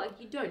dog. Idea. Like,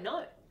 you don't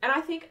know. And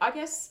I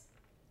guess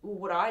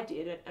what I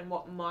did and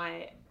what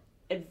my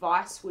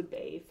advice would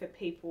be for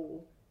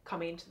people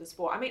coming into the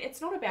sport. I mean,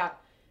 it's not about,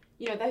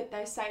 you know,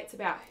 they say it's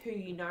about who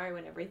you know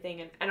and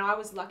everything. And I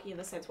was lucky in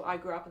the sense where I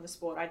grew up in the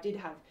sport. I did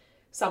have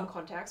some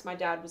contacts. My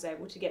dad was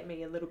able to get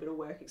me a little bit of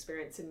work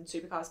experience in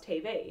Supercars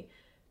TV.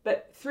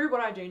 But through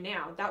what I do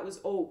now, that was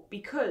all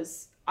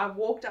because I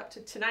walked up to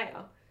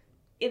Tenayah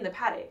in the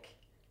paddock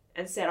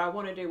and said, I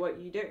want to do what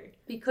you do.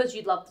 Because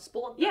you love the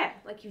sport. Though. Yeah.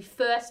 Like, you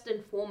first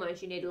and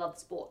foremost, you need to love the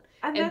sport.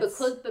 And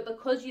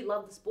because you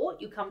love the sport,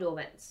 you come to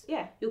events.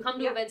 Yeah. You'll come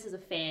to events as a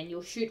fan.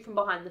 You'll shoot from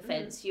behind the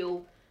fence.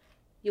 You'll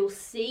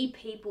see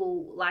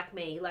people like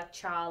me, like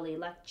Charlie,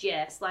 like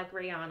Jess, like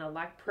Rihanna,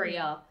 like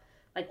Priya,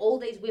 like all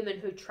these women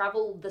who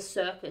travel the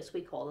circus,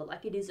 we call it.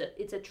 Like,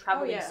 it's a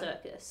traveling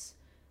circus.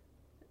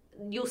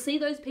 You'll see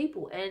those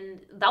people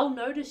and they'll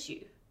notice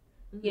you.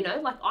 You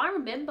know, like, I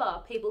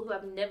remember people who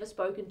I've never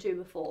spoken to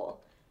before,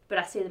 but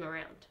I see them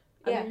around.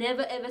 I've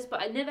never ever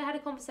I never had a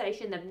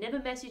conversation. They've never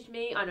messaged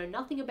me. I know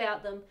nothing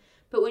about them.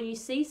 But when you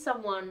see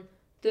someone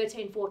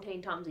 13,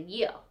 14 times a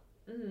year,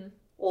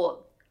 or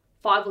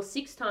 5 or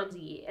 6 times a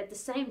year at the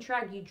same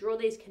track, you draw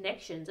these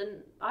connections.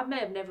 And I may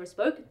have never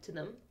spoken to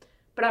them,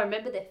 but I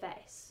remember their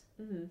face.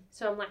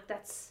 So I'm like,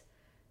 that's...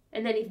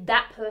 And then if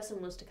that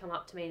person was to come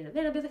up to me in an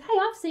event, I'd be like, hey,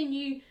 I've seen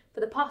you for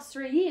the past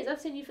 3 years. I've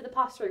seen you for the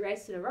past 3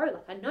 races in a row.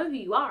 Like, I know who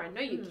you are. I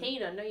know you're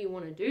keen. I know you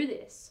want to do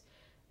this.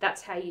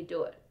 That's how you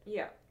do it.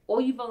 Yeah.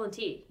 Or you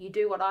volunteer. You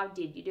do what I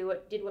did. You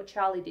did what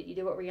Charlie did. You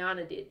do what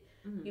Rihanna did.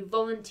 You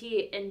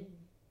volunteer. And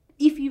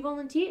if you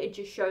volunteer, it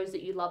just shows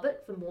that you love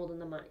it for more than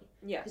the money.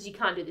 Yeah. Because you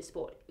can't do this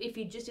sport. If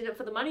you just did it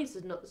for the money, this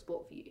is not the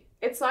sport for you.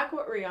 It's like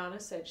what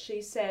Rihanna said.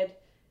 She said,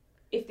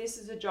 if this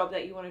is a job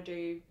that you want to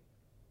do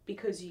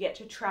because you get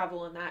to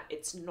travel and that,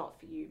 it's not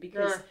for you.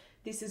 Because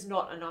this is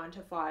not a 9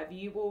 to 5.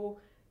 You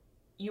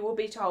will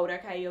be told,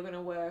 okay, you're going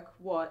to work,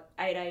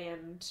 8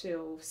 a.m.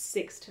 till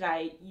 6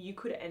 today. You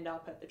could end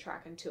up at the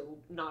track until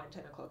 9,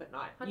 10 o'clock at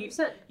night.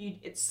 100%.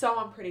 It's so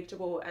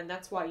unpredictable, and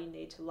that's why you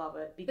need to love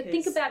it. Because... But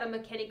think about a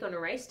mechanic on a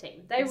race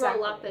team. They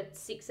roll up at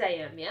 6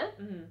 a.m., yeah?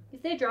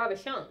 If their driver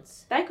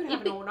shunts... They could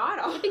have an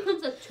all-nighter. It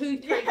becomes a 2,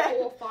 3,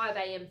 4, 5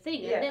 a.m.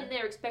 thing, and then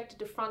they're expected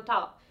to front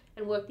up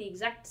and work the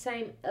exact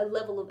same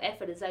level of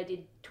effort as they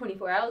did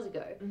 24 hours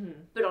ago,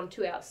 but on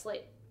 2 hours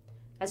sleep.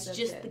 That's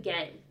just the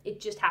game.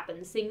 It just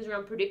happens. Things are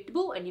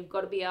unpredictable and you've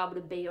got to be able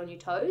to be on your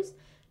toes.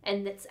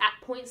 And it's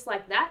at points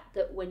like that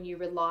when you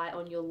rely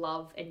on your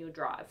love and your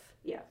drive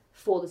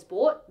for the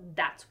sport,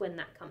 that's when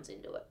that comes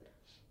into it.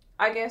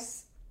 I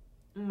guess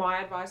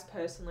my advice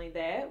personally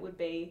there would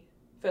be,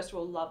 first of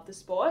all, love the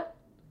sport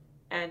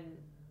and,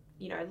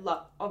 you know,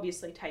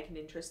 obviously take an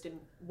interest in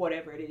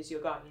whatever it is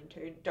you're going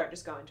into. Don't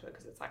just go into it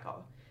because it's like,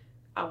 oh,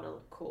 I want to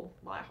look cool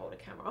while I hold a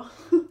camera.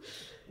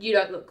 You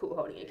don't look cool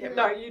holding a camera.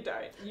 No, you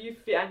don't.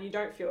 And you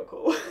don't feel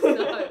cool.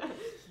 No,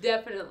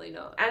 definitely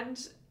not.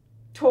 And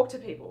talk to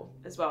people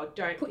as well.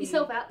 Put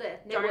yourself out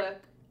there.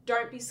 Network.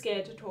 Don't be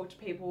scared to talk to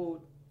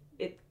people.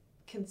 It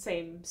can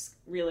seem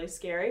really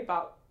scary,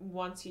 but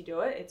once you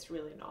do it, it's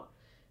really not.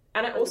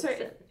 And it 100%.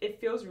 Also,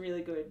 it feels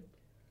really good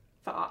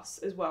for us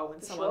as well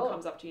when someone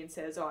comes up to you and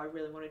says, oh, I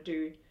really want to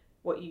do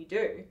what you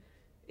do.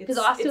 Because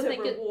it's a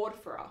reward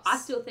for us. I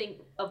still think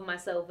of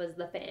myself as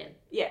the fan.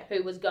 Yeah.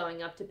 Who was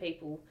going up to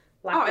people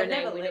like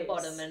Renee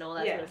Winterbottom and all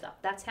that sort of stuff.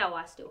 That's how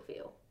I still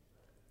feel.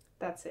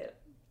 That's it.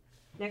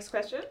 Next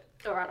question.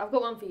 All right, I've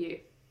got one for you.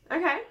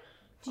 Okay.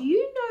 Do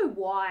you know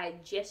why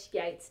Jess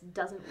Yates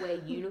doesn't wear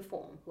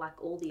uniform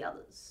like all the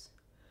others?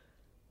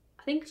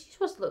 I think she's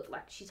supposed to look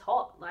like she's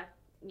hot. Like,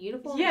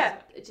 uniform,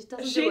 it just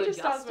doesn't do her justice.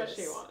 She just does what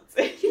she wants.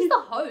 She's the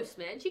host,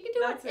 man. She can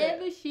do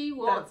whatever she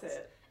wants. That's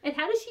it. And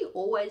how does she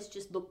always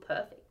just look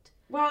perfect?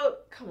 Well,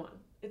 come on.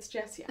 It's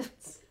Jess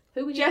Yates.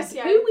 Who we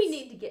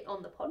need to get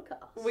on the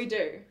podcast. We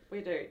do.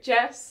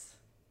 Jess,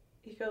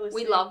 if you're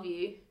listening. We love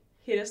you.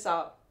 Hit us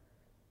up.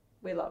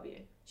 We love you.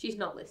 She's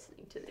not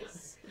listening to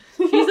this.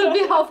 She's a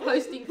bit off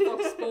hosting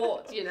Fox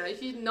Sports, you know.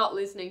 She's not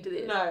listening to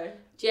this. No.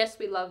 Jess,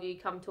 we love you.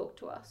 Come talk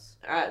to us.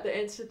 Alright, the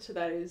answer to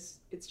that is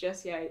it's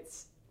Jess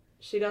Yates.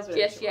 She does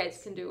whatever Jess she Yates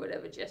wants. can do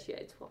whatever Jess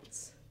Yates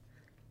wants.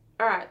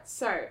 Alright,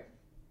 so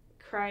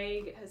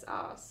Craig has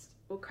asked,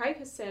 well, Craig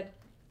has said,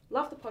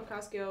 love the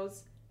podcast,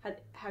 girls.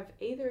 Have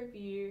either of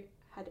you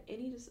had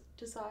any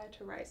desire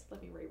to race?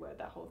 Let me reword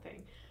that whole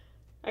thing.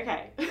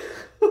 Okay.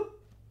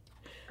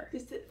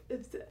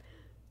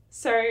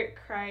 So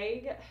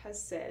Craig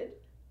has said,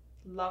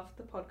 love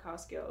the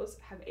podcast, girls.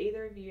 Have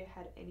either of you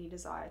had any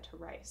desire to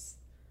race?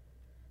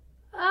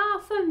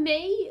 For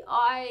me,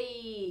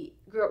 I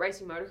grew up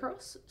racing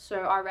motocross. So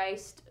I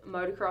raced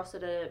motocross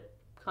at a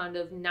kind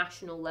of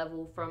national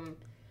level from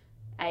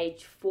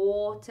age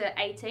 4 to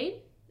 18.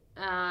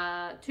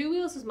 Two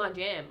wheels is my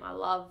jam. I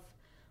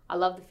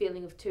love the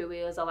feeling of two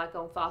wheels. I like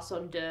going fast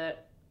on dirt.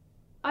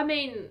 I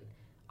mean,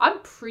 I'm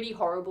pretty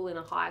horrible in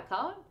a hire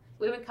kart.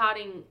 We went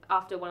karting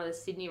after one of the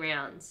Sydney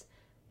rounds,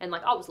 and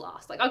like I was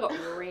last. Like I got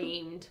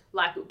reamed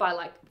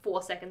by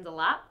 4 seconds a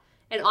lap,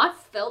 and I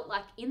felt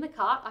like in the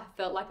kart, I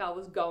felt like I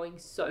was going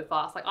so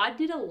fast. Like I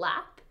did a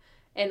lap,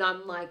 and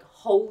I'm like,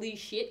 holy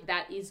shit,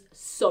 that is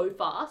so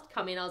fast.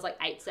 Come in, I was like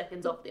 8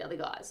 seconds off the other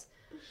guys,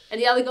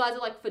 and the other guys are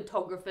like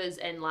photographers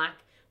and like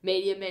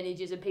media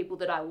managers and people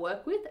that I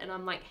work with, and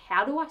I'm like,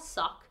 how do I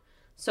suck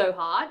so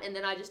hard? And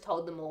then I just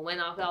told them all when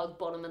I was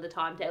bottom of the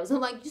timetables.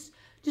 I'm like, just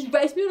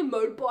race me on a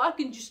motorbike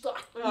and just like,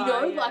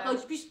 like I'll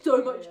just be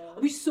so much,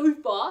 I'll be so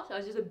fast. I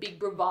was just a big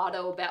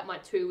bravado about my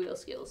two-wheel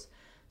skills.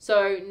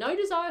 So no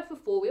desire for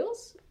four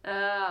wheels.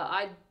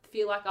 I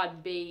feel like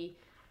I'd be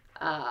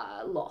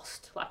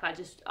lost. Like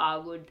I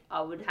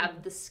would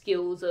have the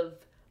skills of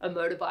a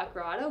motorbike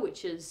rider,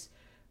 which is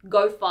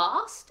go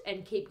fast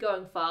and keep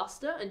going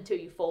faster until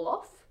you fall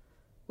off,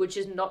 which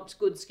is not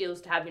good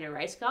skills to have in a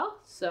race car.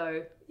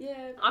 So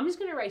Yeah, I'm just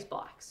going to race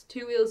bikes.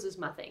 Two wheels is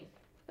my thing.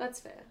 that's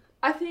fair.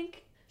 I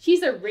think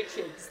She's a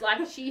Richards.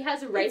 Like, she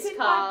has a race it's in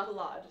car. my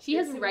blood. She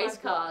has It's in race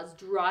my blood. cars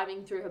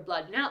driving through her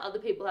blood. Now other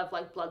people have,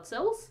 like, blood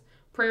cells.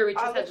 Priya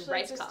Richards I has literally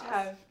race just cars.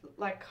 have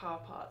like car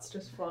parts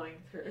just flowing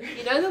through.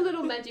 You know the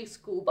little magic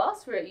school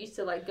bus where it used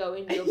to, like, go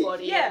into your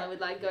body Yeah, and it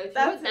would, like, go through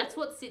that's it? That's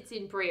what sits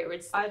in Priya.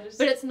 But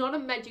But it's not a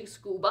magic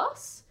school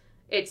bus.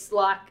 It's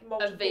like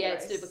multiple a V8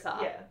 race.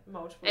 supercar. Yeah,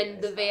 multiple. And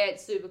the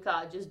race V8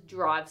 cars. supercar just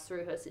drives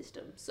through her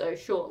system. So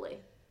surely.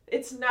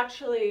 It's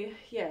naturally,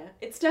 yeah.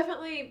 It's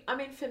definitely, I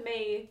mean, for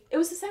me, it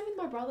was the same with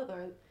my brother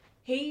though.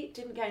 He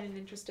didn't gain an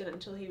interest in it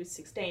until he was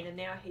 16 and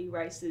now he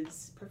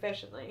races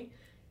professionally.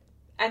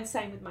 And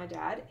same with my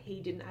dad. He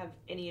didn't have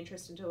any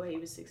interest until he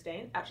was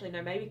 16. Actually,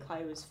 no, maybe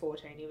Clay was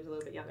 14. He was a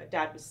little bit younger.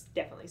 Dad was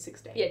definitely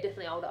 16. Yeah,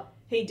 definitely older.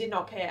 He did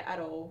not care at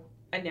all.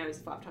 And now he's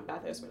a 5-time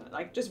Bathurst winner.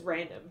 Like, just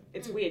random.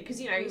 It's weird. Because,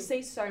 you know, you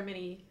see so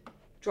many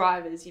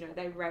drivers, you know,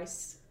 they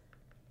race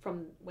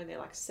from when they're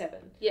like 7.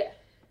 Yeah.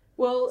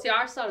 Well, See,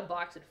 I started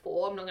bikes at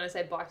 4. I'm not going to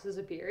say bikes are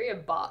superior,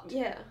 but...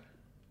 yeah.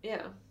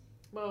 Yeah.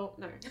 Well,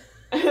 no.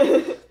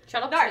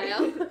 Shut up,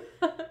 No.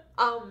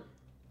 now.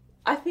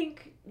 I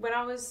think when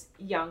I was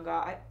younger,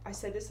 I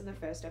said this in the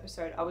first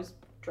episode, I was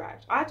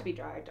dragged. I had to be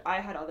dragged.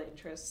 I had other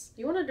interests.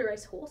 You wanted to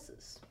race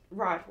horses.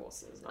 Ride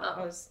horses. No,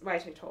 Oh. I was way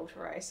too tall to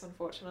race,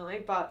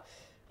 unfortunately, but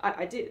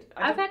I did.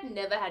 I've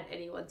never had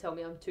anyone tell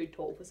me I'm too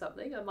tall for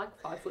something. I'm like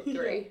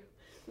 5'3".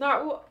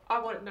 No,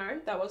 well, no,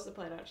 that was the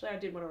plan actually. I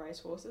did want to race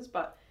horses,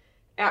 but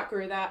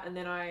outgrew that, and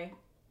then I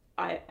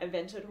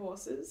evented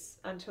horses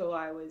until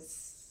I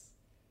was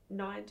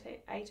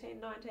 18,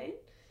 19.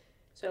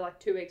 So like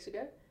 2 weeks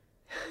ago.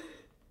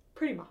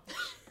 Pretty much.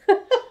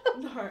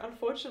 No,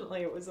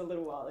 unfortunately, it was a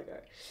little while ago.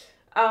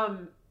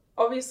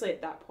 Obviously,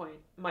 at that point,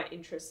 my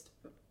interest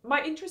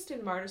in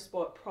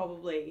motorsport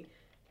probably,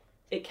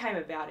 it came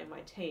about in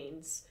my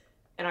teens,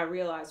 and I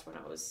realised when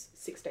I was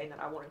 16 that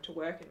I wanted to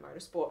work in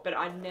motorsport, but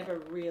I never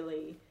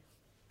really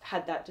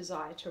had that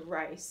desire to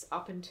race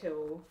up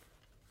until,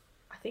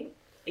 I think,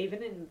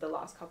 even in the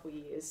last couple of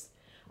years.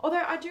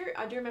 Although I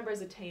do remember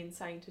as a teen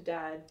saying to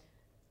Dad,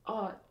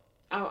 oh,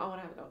 I want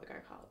to have a go at the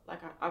go-kart.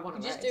 Like, I want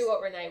to race. Just do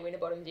what Renee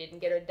Winterbottom did and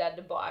get her dad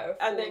to buy her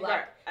And full, then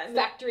like,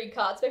 factory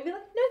carts. And be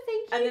like, no,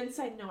 thank you. And then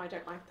say, no, I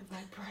don't like the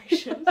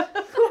vibration.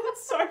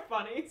 That's so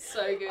funny.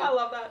 So good. I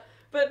love that.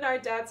 But no,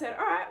 Dad said,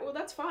 all right, well,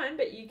 that's fine,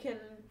 but you can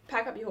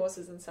pack up your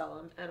horses and sell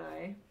them. And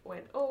I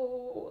went,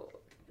 oh,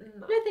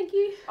 no. No, thank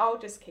you. I'll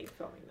just keep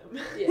filming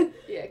them.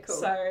 Yeah, cool.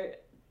 So,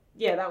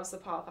 yeah, that was the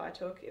path I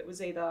took. It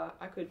was either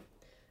I could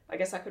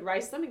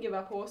race them and give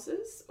up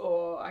horses,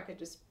 or I could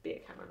just be a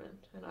cameraman.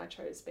 And I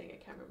chose being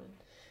a cameraman.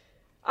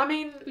 I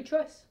mean, Good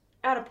choice.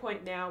 at a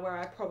point now where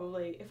I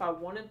probably, if I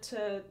wanted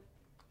to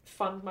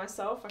fund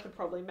myself, I could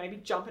probably maybe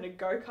jump in a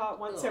go-kart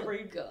once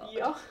every God.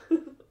 year.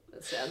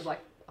 That sounds like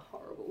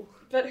horrible.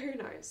 But who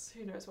knows?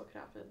 Who knows what could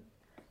happen?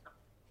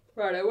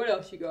 Righto, what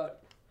else you got?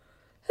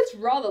 It's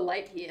rather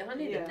late here. I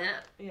need a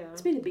nap. Yeah.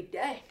 It's been a big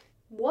day.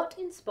 What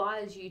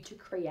inspires you to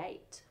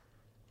create?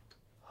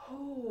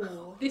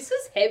 Oh. This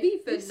is heavy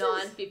for This is-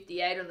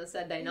 9:58 on a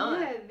Saturday night.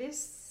 Yeah,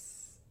 this...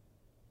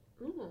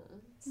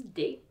 It's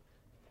deep.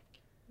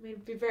 I mean,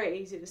 it'd be very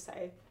easy to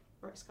say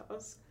race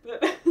cars.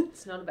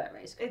 It's not about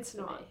race cars. It's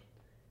for not. me.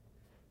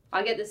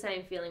 I get the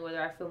same feeling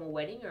whether I film a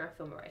wedding or I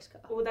film a race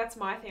car. Well, that's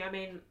my thing. I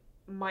mean,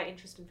 my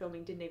interest in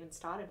filming didn't even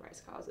start in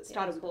race cars. It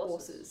started with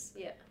horses.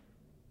 Yeah.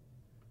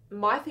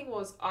 My thing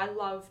was I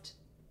loved,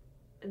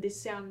 and this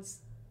sounds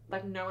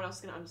like no one else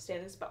is going to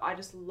understand this, but I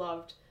just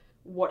loved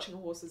watching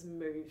horses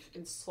move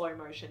in slow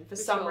motion. For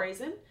some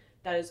reason,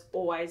 that has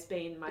always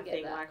been my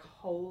thing. That. Like,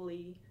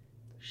 holy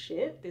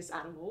shit, this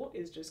animal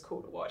is just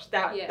cool to watch.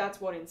 That's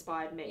what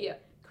inspired me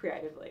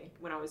creatively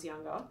when I was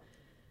younger.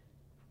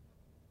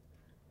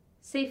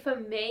 See, for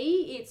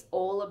me, it's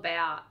all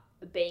about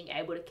being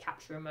able to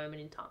capture a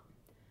moment in time.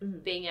 Mm-hmm.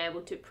 Being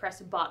able to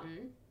press a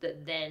button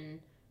that then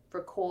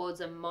records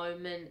a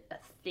moment, a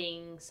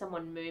thing,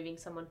 someone moving,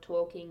 someone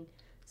talking,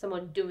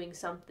 someone doing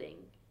something,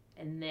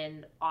 and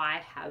then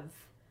I have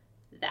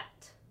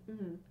that.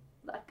 Mm-hmm.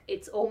 Like,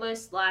 it's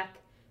almost like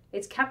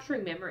it's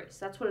capturing memories.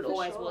 That's what it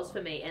always was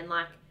for me. And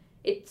like,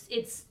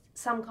 it's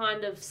some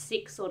kind of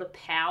sick sort of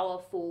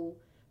power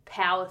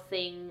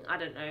thing. I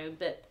don't know,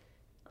 but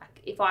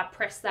like if I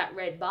press that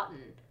red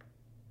button,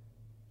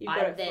 I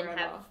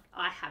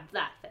have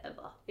that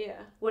forever. Yeah.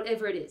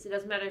 Whatever it is. It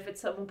doesn't matter if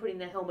it's someone putting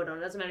their helmet on.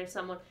 It doesn't matter if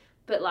someone...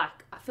 But,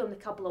 like, I filmed a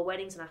couple of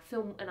weddings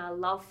and I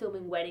love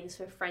filming weddings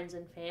for friends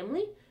and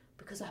family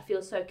because I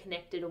feel so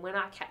connected. And when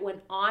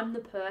I'm the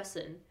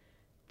person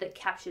that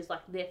captures,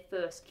 like, their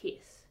first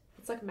kiss.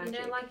 It's like magic.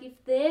 You know, like, if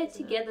they're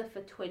together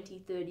for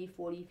 20, 30,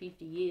 40,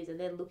 50 years and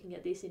they're looking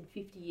at this in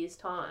 50 years'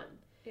 time,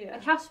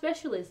 like, how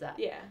special is that?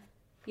 Yeah.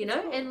 You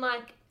know? Cool. And,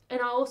 like... And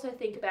I also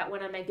think about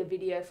when I make a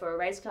video for a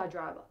race car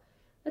driver.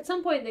 At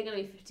some point, they're going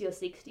to be 50 or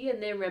 60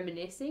 and they're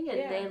reminiscing and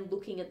they're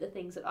looking at the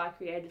things that I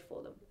created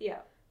for them. Yeah.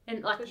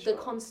 And, like,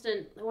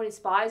 what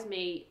inspires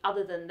me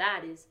other than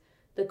that is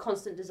the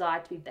constant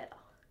desire to be better.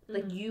 Mm-hmm.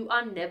 Like, you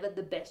are never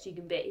the best you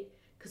can be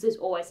because there's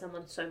always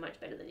someone so much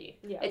better than you.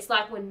 Yeah. It's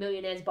like when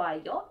millionaires buy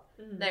a yacht,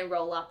 they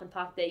roll up and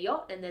park their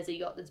yacht and there's a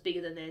yacht that's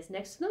bigger than theirs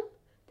next to them.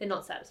 They're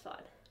not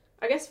satisfied.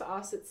 I guess for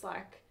us, it's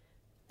like...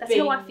 That's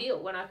how I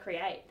feel when I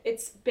create.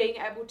 It's being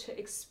able to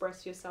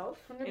express yourself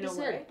 100%. In a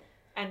way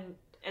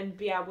and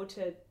be able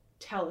to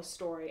tell a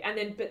story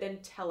but then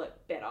tell it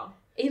better.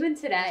 Even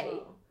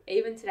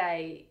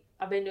today,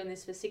 I've been doing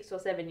this for 6 or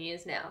 7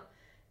 years now,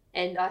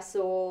 and I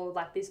saw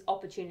like this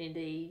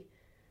opportunity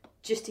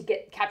just to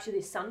capture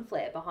this sun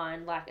flare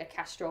behind like a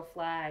Castrol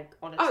flag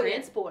on a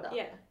transporter.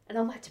 Yeah. And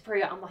I'm like to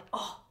Priya,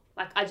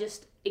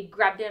 it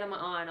grabbed out of my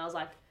eye and I was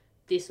like,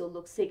 this will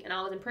look sick.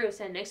 And Priya was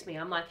standing next to me.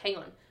 I'm like, hang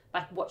on.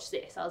 Like, watch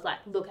this. I was like,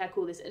 look how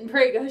cool this is. And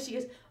Priya goes, she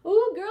goes,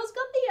 oh, girl's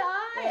got the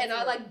eye. And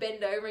I, like,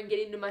 bend over and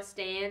get into my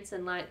stance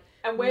and, like,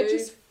 and we're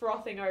just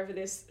frothing over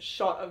this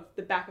shot of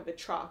the back of a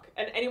truck.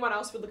 And anyone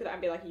else would look at that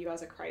and be like, you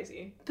guys are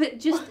crazy.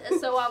 But just,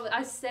 so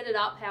I set it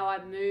up how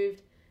I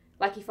moved,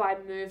 like, if I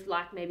moved,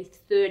 like, maybe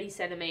 30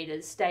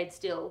 centimetres, stayed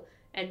still,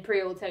 and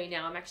Priya will tell you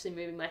now, I'm actually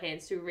moving my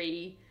hands to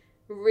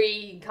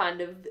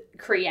kind of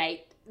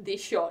create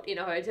this shot in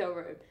a hotel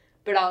room.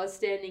 But I was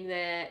standing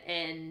there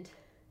and...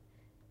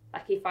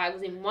 Like, if I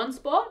was in one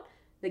spot,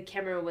 the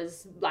camera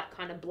was, like,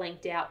 kind of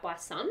blanked out by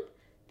sun.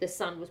 The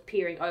sun was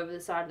peering over the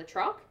side of the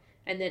truck.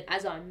 And then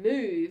as I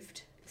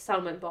moved, the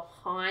sun went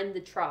behind the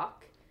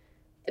truck,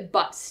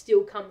 but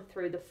still come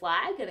through the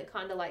flag, and it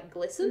kind of, like,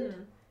 glistened.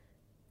 Mm.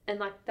 And,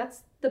 like,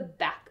 that's the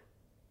back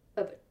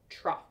of a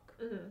truck.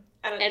 Mm-hmm.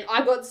 And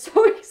I got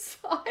so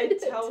excited.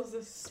 It tells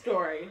a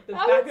story. The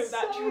back of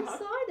that truck. I was so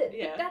excited.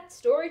 Yeah. But that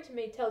story to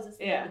me tells us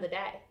the end of the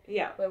day.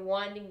 Yeah. We're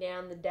winding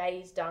down, the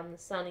day is done, the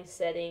sun is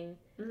setting.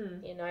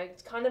 Mm-hmm. You know,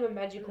 it's kind of a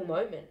magical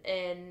moment.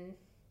 And,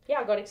 yeah,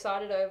 I got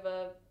excited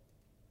over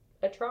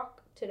a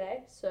truck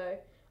today. So,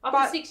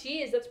 after 6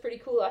 years, that's pretty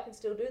cool. I can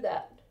still do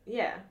that.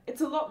 Yeah.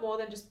 It's a lot more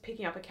than just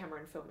picking up a camera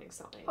and filming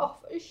something. Oh,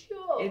 for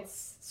sure.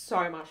 It's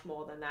so much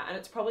more than that. And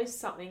it's probably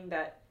something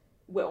that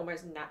we're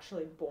almost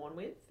naturally born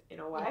with. In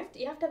a way.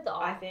 You have to have the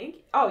eye. I think.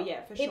 Oh,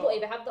 yeah, for sure. People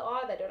either have the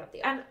eye or they don't have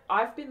the eye. And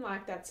I've been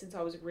like that since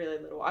I was really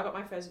little. I got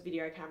my first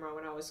video camera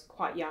when I was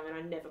quite young and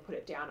I never put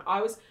it down.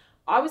 I was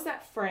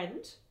that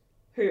friend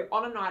who,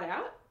 on a night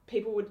out,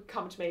 people would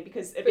come to me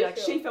because it'd be like,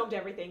 she filmed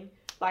everything.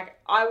 Like,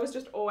 I was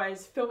just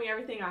always filming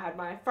everything. I had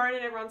my phone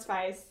in everyone's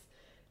face,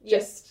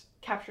 just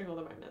capturing all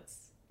the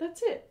moments.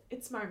 That's it.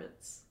 It's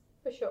moments.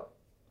 For sure.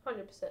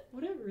 100%.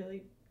 What a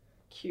really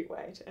cute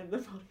way to end the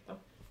podcast.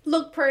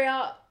 Look,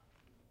 Priya...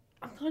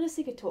 I'm kind of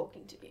sick of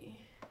talking to you.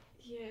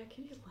 Yeah,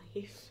 can you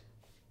leave?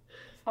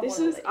 I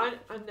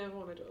never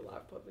want to do a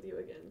live pod with you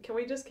again. Can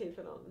we just keep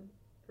it on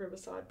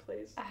Riverside,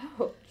 please?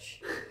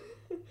 Ouch.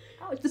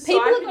 Ouch. The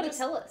people have got to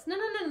tell us. No.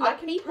 I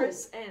can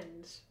press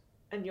end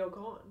and you're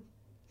gone.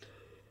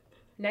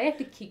 Now you have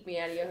to kick me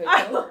out of your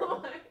hotel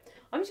room.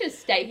 I'm just going to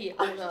stay here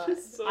all night.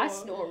 I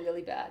snore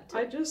really bad too.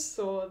 I just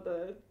saw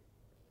the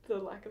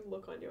lack of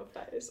look on your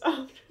face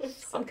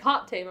afterwards. I'm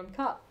cut, team. I'm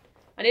cut.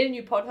 I need a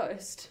new pod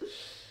host.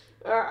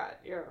 Alright,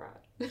 you're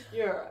alright.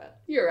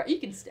 You're alright. You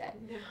can stay.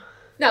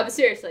 No, but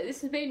seriously, this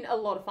has been a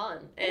lot of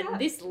fun. And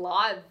this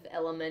live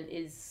element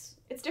is...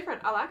 It's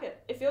different. I like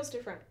it. It feels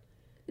different.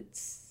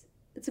 It's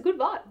a good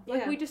vibe.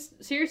 Like, we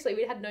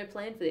had no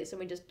plan for this and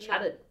we just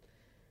chatted.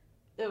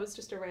 It was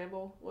just a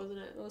ramble, wasn't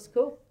it? It was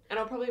cool. And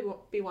I'll probably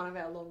be one of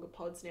our longer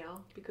pods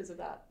now because of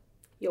that.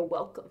 You're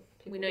welcome.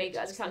 People We know get you to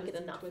guys just can't get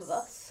listen enough to of us.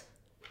 us.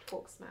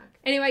 Talk smack.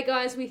 Anyway,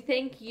 guys, we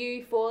thank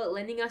you for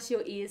lending us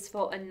your ears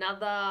for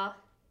another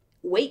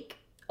week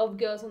of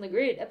Girls on the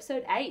Grid,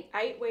 episode 8.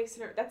 8 weeks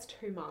in a row. That's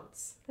 2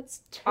 months.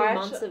 That's 2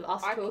 months of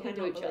us I talking to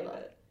cannot each believe other.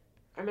 it.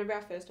 I remember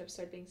our first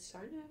episode being so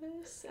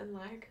nervous and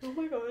like, oh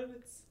my god,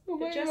 it's Oh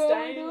my just god,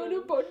 staying on a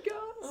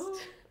podcast. Oh.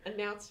 And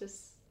now it's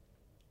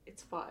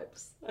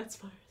vibes.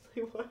 That's my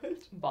only word.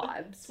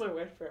 Vibes. That's my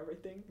word for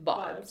everything.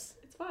 Vibes.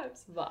 It's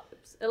vibes.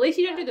 Vibes. At least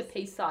you don't do the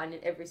peace sign in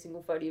every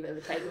single photo you've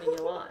ever taken in your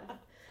life.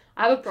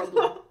 I have a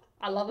problem.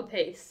 I love a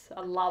piece.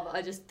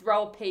 I just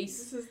throw a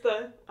piece. This is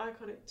the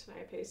iconic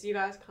Tenayah piece. You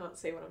guys can't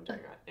see what I'm doing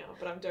right now,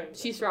 but I'm doing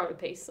this. She's throwing a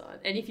peace sign.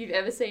 And if you've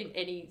ever seen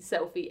any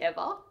selfie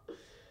ever,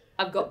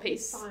 I've got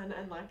peace. Sign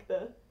and like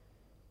the...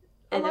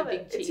 And I love a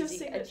big it. It's your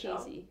cheesy. A signature.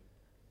 cheesy.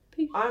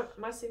 Peace.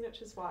 My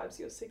signature's vibes.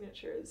 Your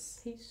signature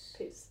is Peace.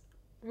 peace.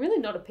 I'm really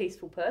not a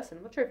peaceful person.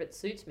 I'm not sure if it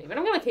suits me, but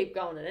I'm going to keep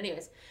going it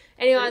anyways.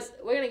 Anyways,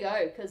 we're going to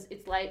go because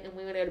it's late and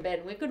we're going to go to bed.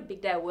 And we've got a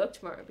big day of work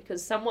tomorrow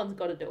because someone's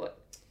got to do it.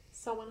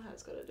 Someone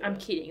has got to do I'm it.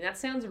 kidding. That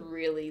sounds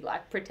really,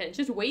 like,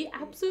 pretentious. We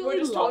absolutely We're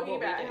just love talking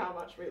what about we do. how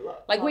much we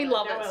love Like, we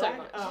love Now it we're so like,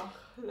 much. Oh,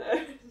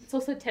 no. It's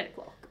also 10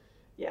 o'clock.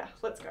 Yeah,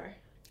 let's go.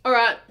 All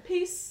right.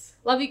 Peace.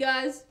 Love you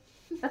guys.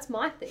 That's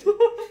my thing.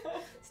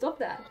 Stop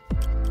that.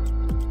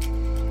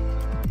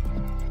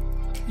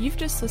 You've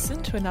just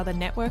listened to another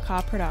Network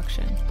R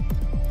production.